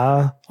their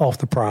eye off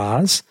the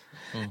prize,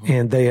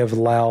 and they have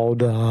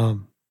allowed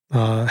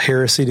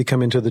heresy to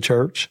come into the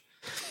church.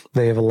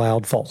 They have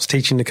allowed false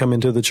teaching to come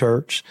into the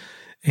church,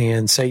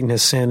 and Satan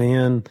has sent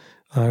in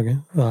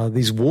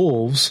these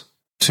wolves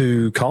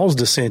to cause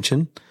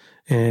dissension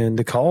and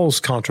to cause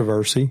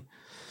controversy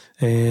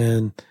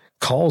and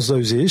cause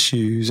those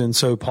issues. And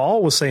so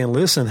Paul was saying,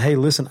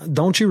 listen,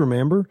 don't you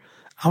remember?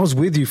 I was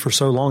with you for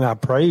so long. I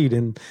prayed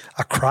and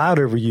I cried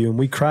over you, and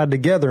we cried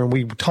together and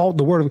we taught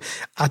the word.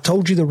 I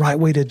told you the right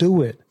way to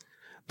do it,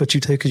 but you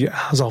take your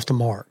eyes off the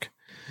mark.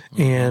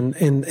 And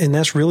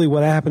that's really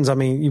what happens. I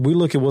mean, we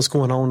look at what's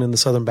going on in the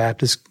Southern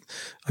Baptist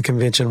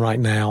Convention right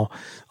now.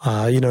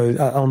 I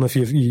don't know if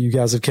you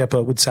guys have kept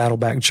up with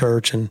Saddleback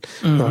Church and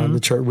the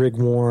church, Rick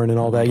Warren and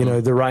all that.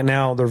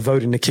 They're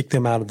voting to kick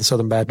them out of the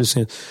Southern Baptist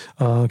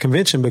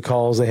Convention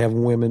because they have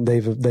women.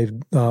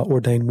 They've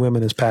ordained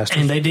women as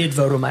pastors, and they did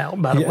vote them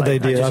out. By the way, they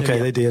did. Okay,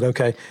 they did.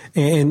 Okay,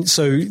 and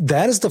so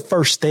that is the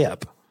first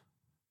step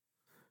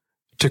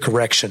to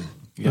correction.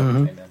 Yep.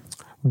 Mm-hmm.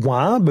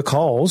 Why?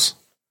 Because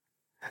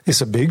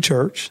it's a big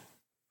church.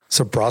 It's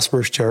a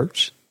prosperous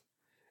church.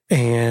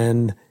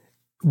 And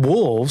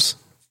wolves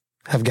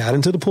have got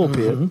into the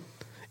pulpit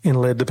and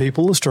led the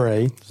people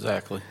astray.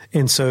 Exactly.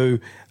 And so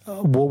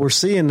what we're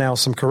seeing now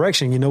is some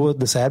correction. You know what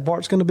the sad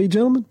part's going to be,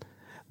 gentlemen?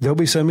 There'll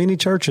be so many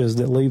churches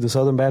that leave the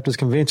Southern Baptist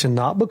Convention,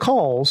 not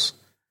because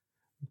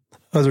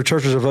other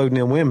churches are voting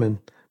in women,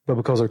 but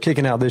because they're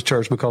kicking out this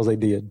church because they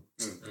did.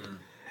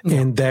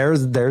 And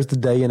there's the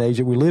day and age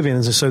that we live in.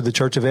 And so the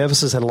church of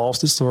Ephesus had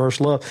lost its first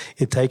love.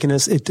 It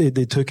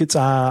took its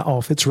eye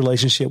off its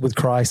relationship with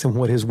Christ and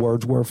what his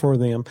words were for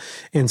them.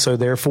 And so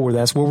therefore,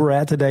 that's where we're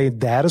at today.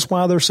 That is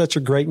why there's such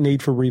a great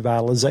need for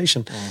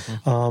revitalization.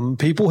 Mm-hmm.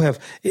 People have,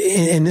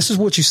 and this is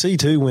what you see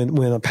too,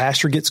 when a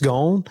pastor gets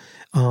gone,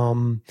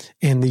 and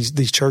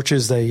these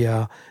churches,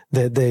 they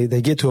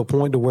get to a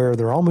point to where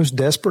they're almost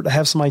desperate to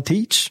have somebody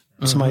teach,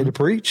 somebody to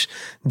preach.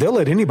 They'll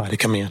let anybody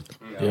come in.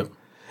 Yep.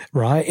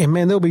 Right. And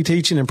man, they'll be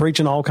teaching and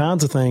preaching all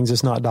kinds of things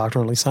that's not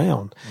doctrinally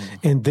sound.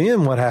 And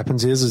then what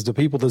happens is the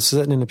people that's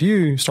sitting in the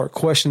pew start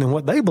questioning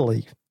what they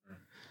believe.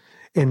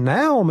 And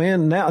now,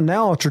 man,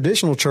 now a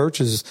traditional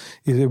church it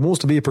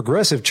wants to be a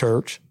progressive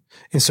church.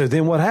 And so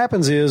then what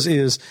happens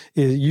is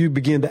you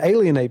begin to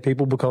alienate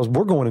people because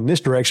we're going in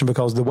this direction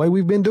because the way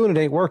we've been doing it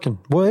ain't working.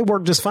 Well, it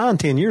worked just fine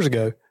 10 years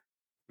ago.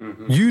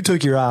 Mm-hmm. You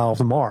took your eye off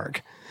the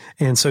mark.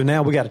 And so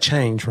now we got to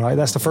change, right?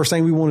 That's the first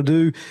thing we want to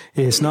do.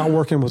 It's not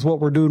working with what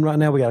we're doing right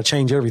now. We got to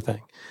change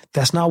everything.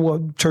 That's not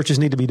what churches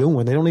need to be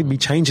doing. They don't need to be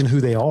changing who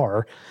they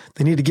are.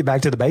 They need to get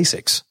back to the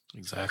basics.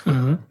 Exactly.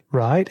 Mm-hmm.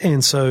 Right.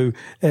 And so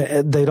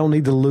they don't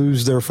need to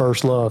lose their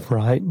first love,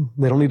 right?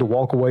 They don't need to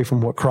walk away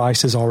from what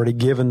Christ has already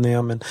given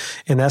them. And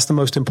that's the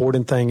most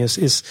important thing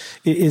here's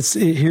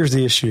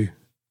the issue.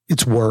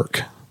 It's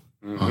work.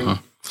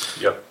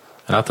 Mm-hmm. Yep.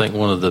 And I think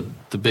one of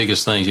the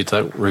biggest things you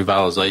talk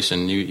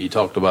revitalization, you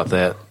talked about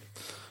that.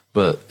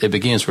 But it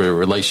begins with a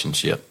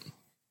relationship.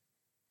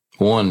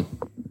 One,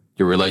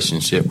 your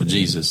relationship with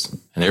Jesus,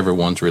 and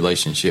everyone's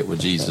relationship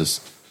with Jesus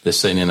that's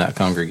sitting in that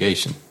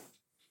congregation.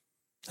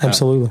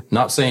 Absolutely.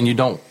 Not saying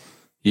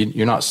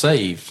you're not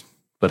saved,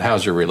 but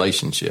how's your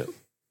relationship?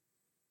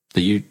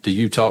 Do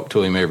you talk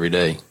to him every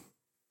day?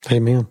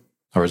 Amen.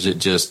 Or is it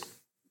just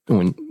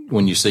when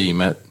you see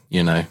him at,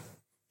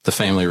 the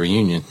family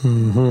reunion?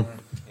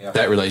 Mm-hmm.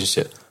 That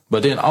relationship.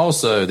 But then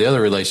also the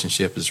other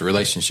relationship is a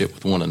relationship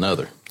with one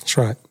another. That's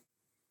right.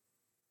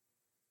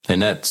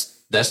 And that's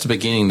the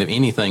beginning of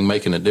anything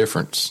making a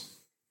difference.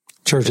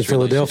 Church of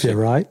Philadelphia,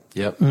 right?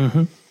 Yep.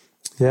 Mm-hmm.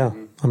 Yeah.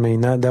 I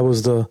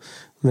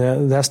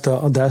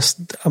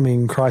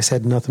mean, Christ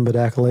had nothing but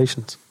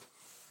accolations.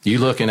 You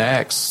look in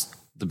Acts,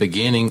 the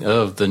beginning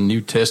of the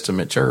New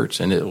Testament church,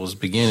 and it was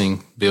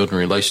beginning building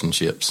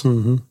relationships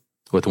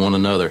with one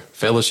another,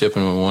 fellowshipping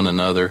with one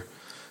another,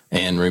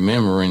 and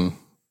remembering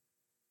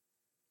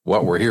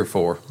what we're here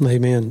for.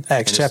 Amen.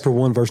 Acts chapter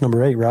 1, verse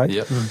number 8, right?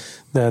 Yep.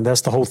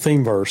 That's the whole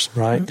theme verse,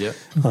 right? Yep.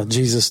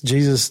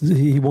 Jesus,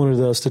 he wanted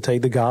us to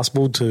take the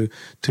gospel to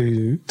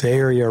the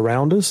area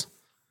around us,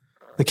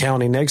 the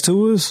county next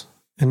to us,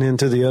 and then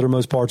to the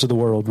uttermost parts of the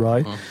world,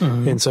 right?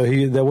 Mm-hmm. And so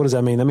what does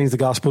that mean? That means the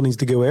gospel needs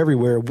to go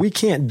everywhere. We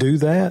can't do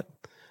that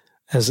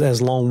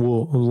as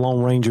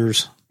lone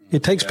rangers.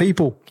 It takes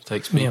people. It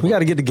takes people. We got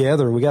to get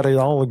together. We got to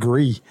all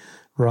agree,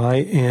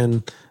 right?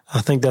 And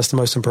I think that's the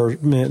most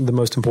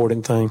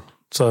important thing.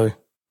 So,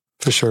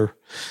 for sure.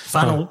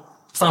 Final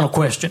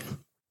question.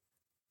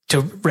 To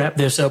wrap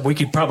this up, we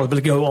could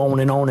probably go on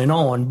and on and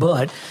on,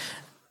 but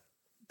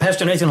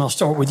Pastor Nathan, I'll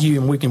start with you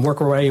and we can work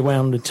our way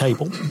around the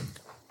table.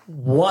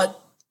 What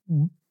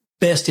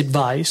best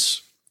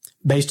advice,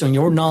 based on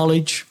your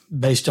knowledge,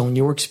 based on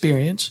your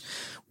experience,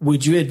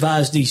 would you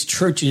advise these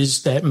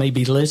churches that may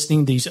be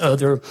listening, these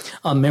other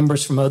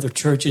members from other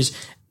churches,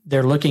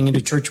 they're looking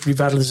into church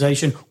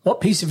revitalization?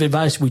 What piece of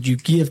advice would you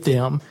give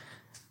them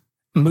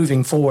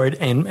moving forward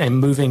and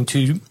moving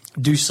to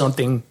do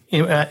something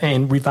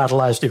and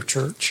revitalize their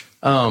church?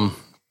 I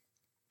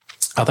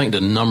think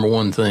the number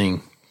one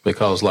thing,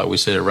 because like we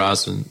said, it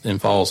rises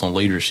and falls on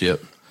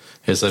leadership,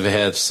 is if they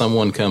have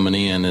someone coming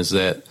in, is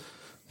that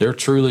they're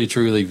truly,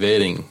 truly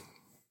vetting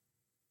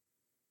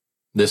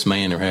this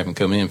man they're having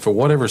come in for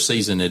whatever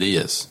season it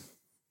is.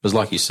 Because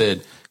like you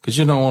said, because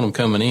you don't want them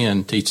coming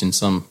in teaching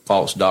some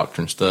false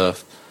doctrine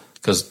stuff.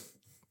 Because,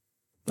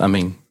 I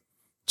mean,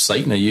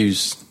 Satan will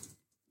use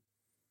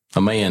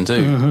a man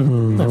too.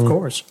 Mm-hmm. Of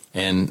course.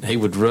 And he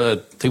would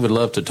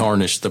love to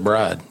tarnish the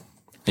bride.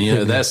 And, you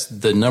know, that's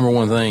the number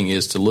one thing,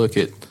 is to look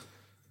at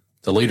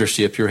the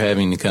leadership you're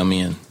having to come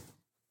in.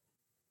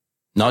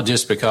 Not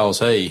just because,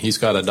 hey, he's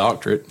got a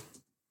doctorate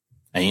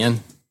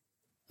and.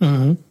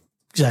 Mm-hmm.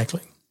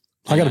 Exactly.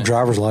 I got a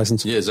driver's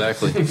license. Yeah,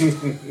 exactly.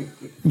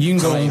 You can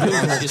go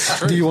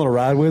and do you want to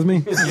ride with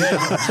me?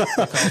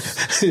 Yeah.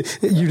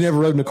 You've never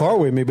rode in a car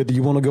with me, but do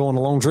you want to go on a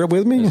long trip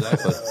with me?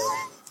 Exactly.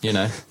 You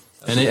know,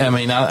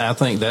 and I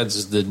think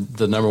that's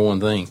the number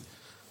one thing,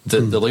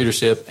 the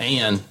leadership.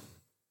 And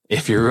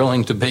if you're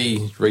willing to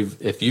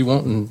if you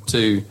want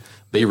to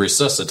be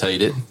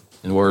resuscitated,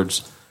 in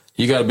words,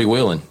 you got to be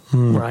willing.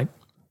 Right.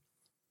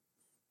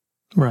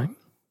 Right.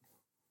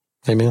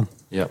 Amen.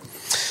 Yep.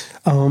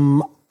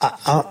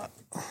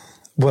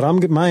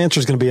 My answer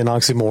is going to be an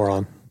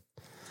oxymoron.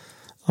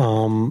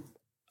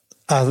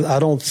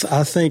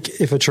 I think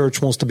if a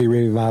church wants to be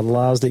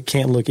revitalized, it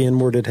can't look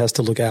inward. It has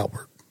to look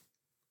outward.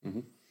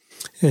 Mm-hmm.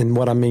 And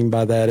what I mean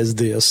by that is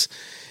this: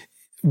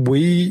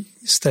 we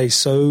stay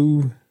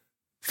so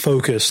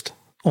focused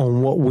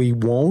on what we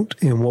want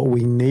and what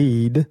we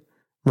need,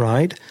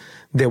 right,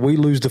 that we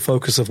lose the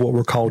focus of what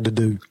we're called to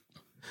do.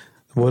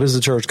 What is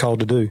the church called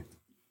to do?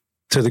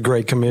 To the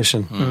Great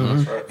Commission.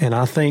 Mm-hmm. And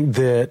I think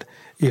that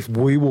if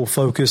we will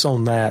focus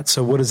on that,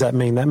 so what does that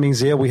mean? That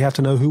means, we have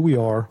to know who we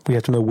are. We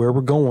have to know where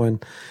we're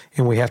going,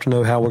 and we have to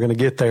know how we're going to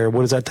get there.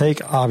 What does that take?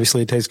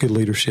 Obviously, it takes good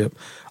leadership.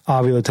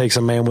 Obviously, it takes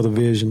a man with a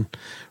vision,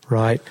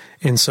 right?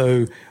 And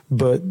so,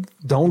 but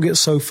don't get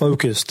so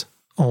focused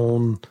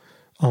on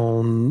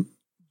the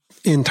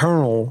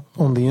internal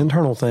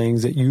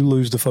things that you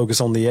lose the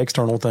focus on the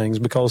external things.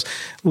 Because,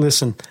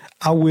 listen,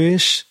 I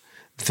wish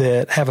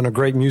that having a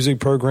great music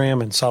program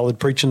and solid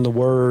preaching the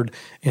word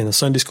and a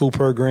Sunday school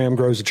program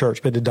grows the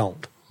church, but it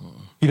don't.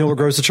 You know what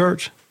grows the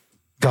church?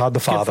 God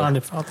the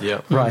Father. Yeah.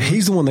 Right.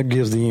 He's the one that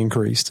gives the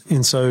increase.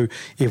 And so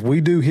if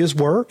we do his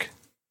work,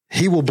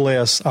 he will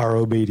bless our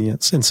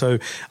obedience. And so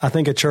I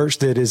think a church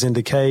that is in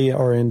decay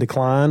or in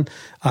decline,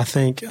 I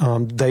think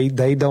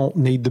they don't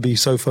need to be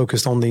so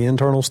focused on the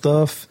internal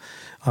stuff.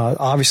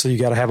 Obviously, you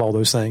got to have all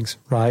those things,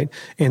 right?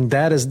 And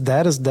that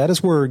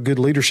is where good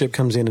leadership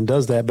comes in and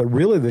does that. But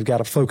really, they've got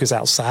to focus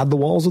outside the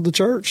walls of the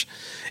church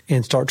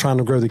and start trying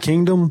to grow the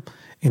kingdom.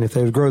 And if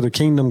they grow the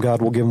kingdom,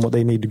 God will give them what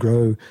they need to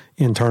grow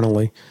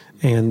internally.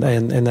 And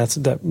that's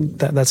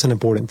an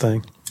important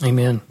thing.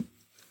 Amen.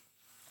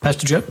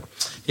 Pastor Joe?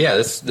 Yeah,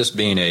 this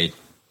being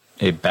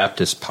a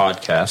Baptist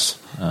podcast,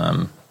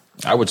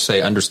 I would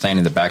say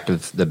understanding the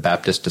Baptist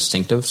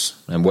distinctives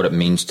and what it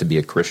means to be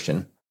a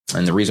Christian.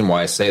 And the reason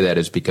why I say that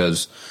is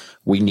because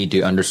we need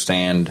to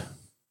understand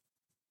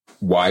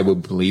why we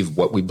believe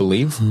what we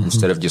believe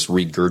instead of just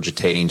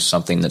regurgitating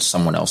something that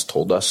someone else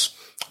told us.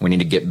 We need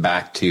to get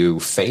back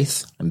to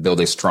faith and build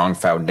a strong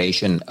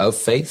foundation of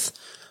faith.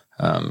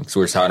 So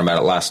we were talking about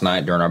it last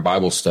night during our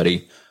Bible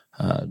study.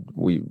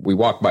 We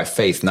walk by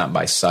faith, not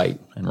by sight.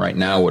 And right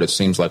now, what it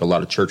seems like a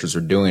lot of churches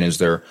are doing is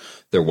they're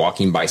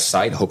walking by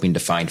sight, hoping to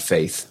find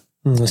faith.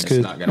 That's good.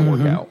 It's not going to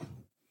work out.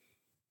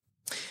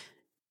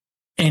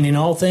 And in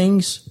all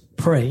things,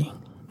 pray.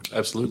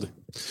 Absolutely.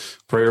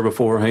 Prayer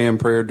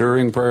beforehand, prayer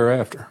during, prayer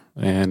after.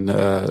 And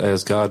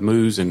as God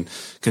moves and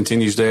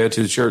continues to add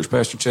to the church,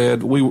 Pastor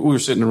Chad, we were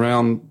sitting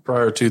around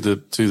prior to the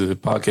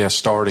podcast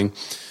starting,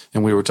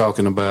 and we were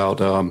talking about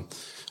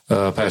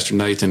Pastor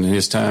Nathan and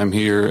his time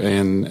here,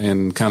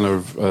 and kind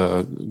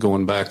of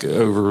going back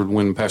over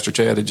when Pastor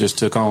Chad had just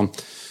took on.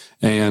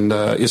 And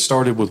it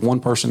started with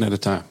one person at a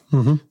time.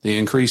 Mm-hmm. The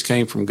increase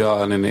came from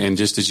God, and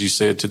just as you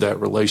said, to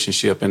that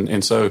relationship.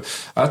 And so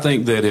I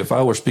think that if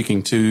I were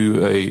speaking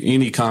to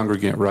any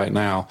congregant right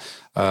now,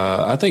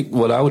 I think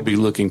what I would be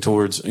looking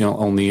towards,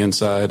 on the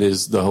inside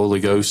is the Holy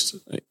Ghost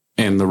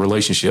and the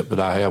relationship that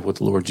I have with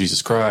the Lord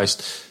Jesus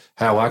Christ,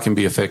 how I can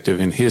be effective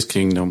in his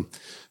kingdom,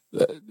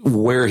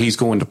 where he's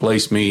going to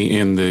place me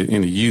in the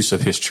use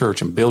of his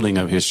church and building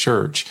of his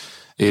church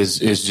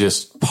is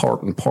just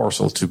part and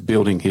parcel to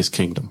building his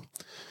kingdom.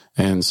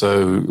 And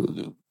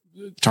so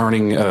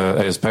turning,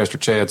 as Pastor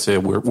Chad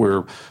said,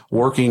 we're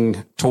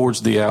working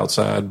towards the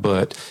outside,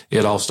 but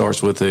it all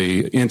starts with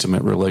a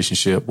intimate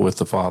relationship with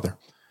the Father.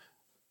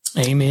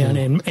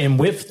 Amen. And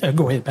with,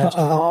 go ahead,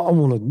 Pastor. I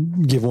want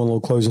to give one little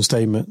closing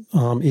statement.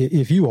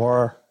 If you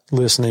are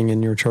listening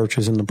and your church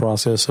is in the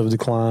process of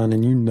decline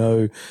and you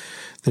know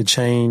that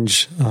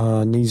change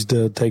needs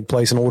to take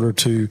place in order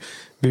to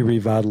be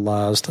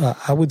revitalized,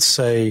 I would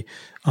say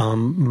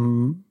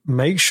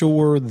make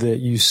sure that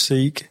you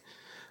seek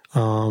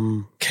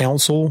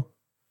counsel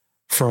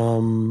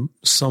from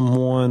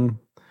someone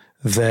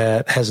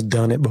that has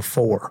done it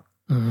before.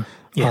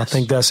 Yes. I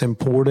think that's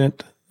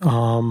important.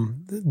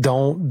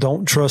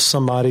 Don't trust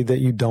somebody that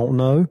you don't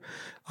know.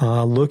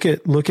 Look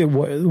at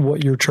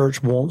what your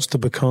church wants to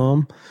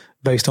become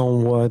based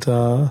on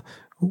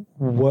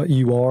what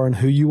you are and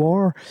who you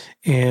are,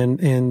 and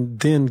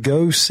then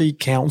go seek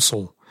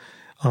counsel.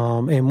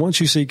 And once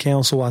you seek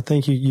counsel, I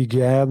think you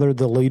gather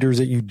the leaders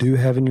that you do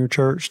have in your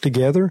church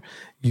together,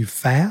 you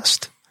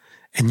fast,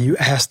 and you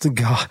ask the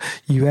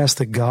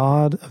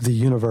God of the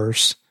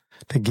universe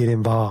to get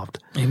involved.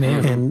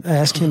 Amen. And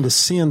ask him to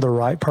send the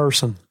right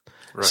person.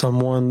 Right.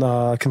 Someone,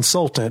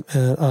 consultant,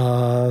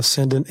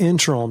 send an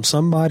interim,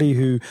 somebody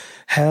who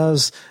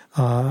has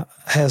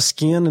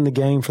skin in the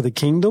game for the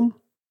kingdom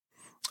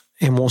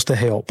and wants to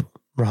help,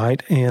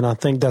 right? And I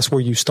think that's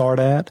where you start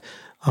at.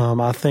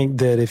 I think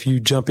that if you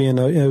jump in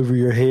over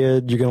your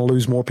head, you're going to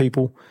lose more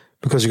people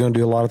because you're going to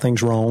do a lot of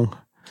things wrong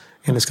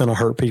and it's going to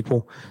hurt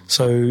people.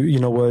 So, you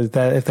know what,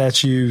 if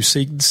that's you,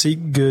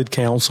 seek good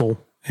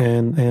counsel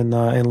and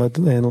let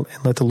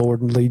the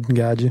Lord lead and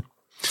guide you.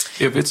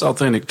 If it's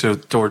authentic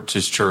towards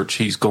his church,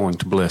 he's going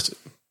to bless it.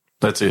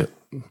 That's it.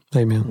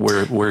 Amen.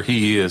 Where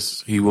he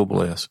is, he will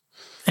bless.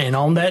 And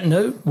on that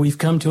note, we've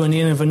come to an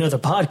end of another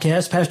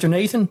podcast. Pastor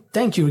Nathan,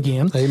 thank you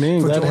again.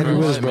 Amen. Glad to have you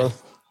with us, brother.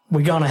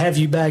 We're going to have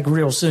you back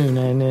real soon,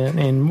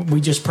 and we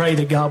just pray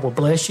that God will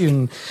bless you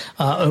and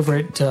over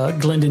at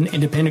Glendon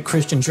Independent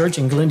Christian Church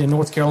in Glendon,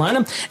 North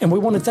Carolina. And we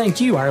want to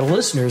thank you, our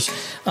listeners,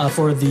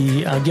 for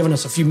giving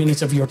us a few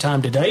minutes of your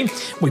time today.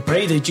 We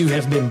pray that you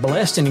have been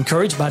blessed and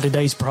encouraged by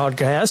today's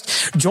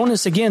podcast. Join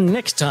us again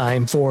next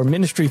time for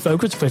Ministry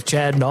Focus with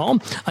Chad Dahl.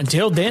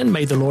 Until then,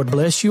 may the Lord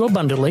bless you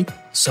abundantly.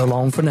 So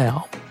long for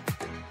now.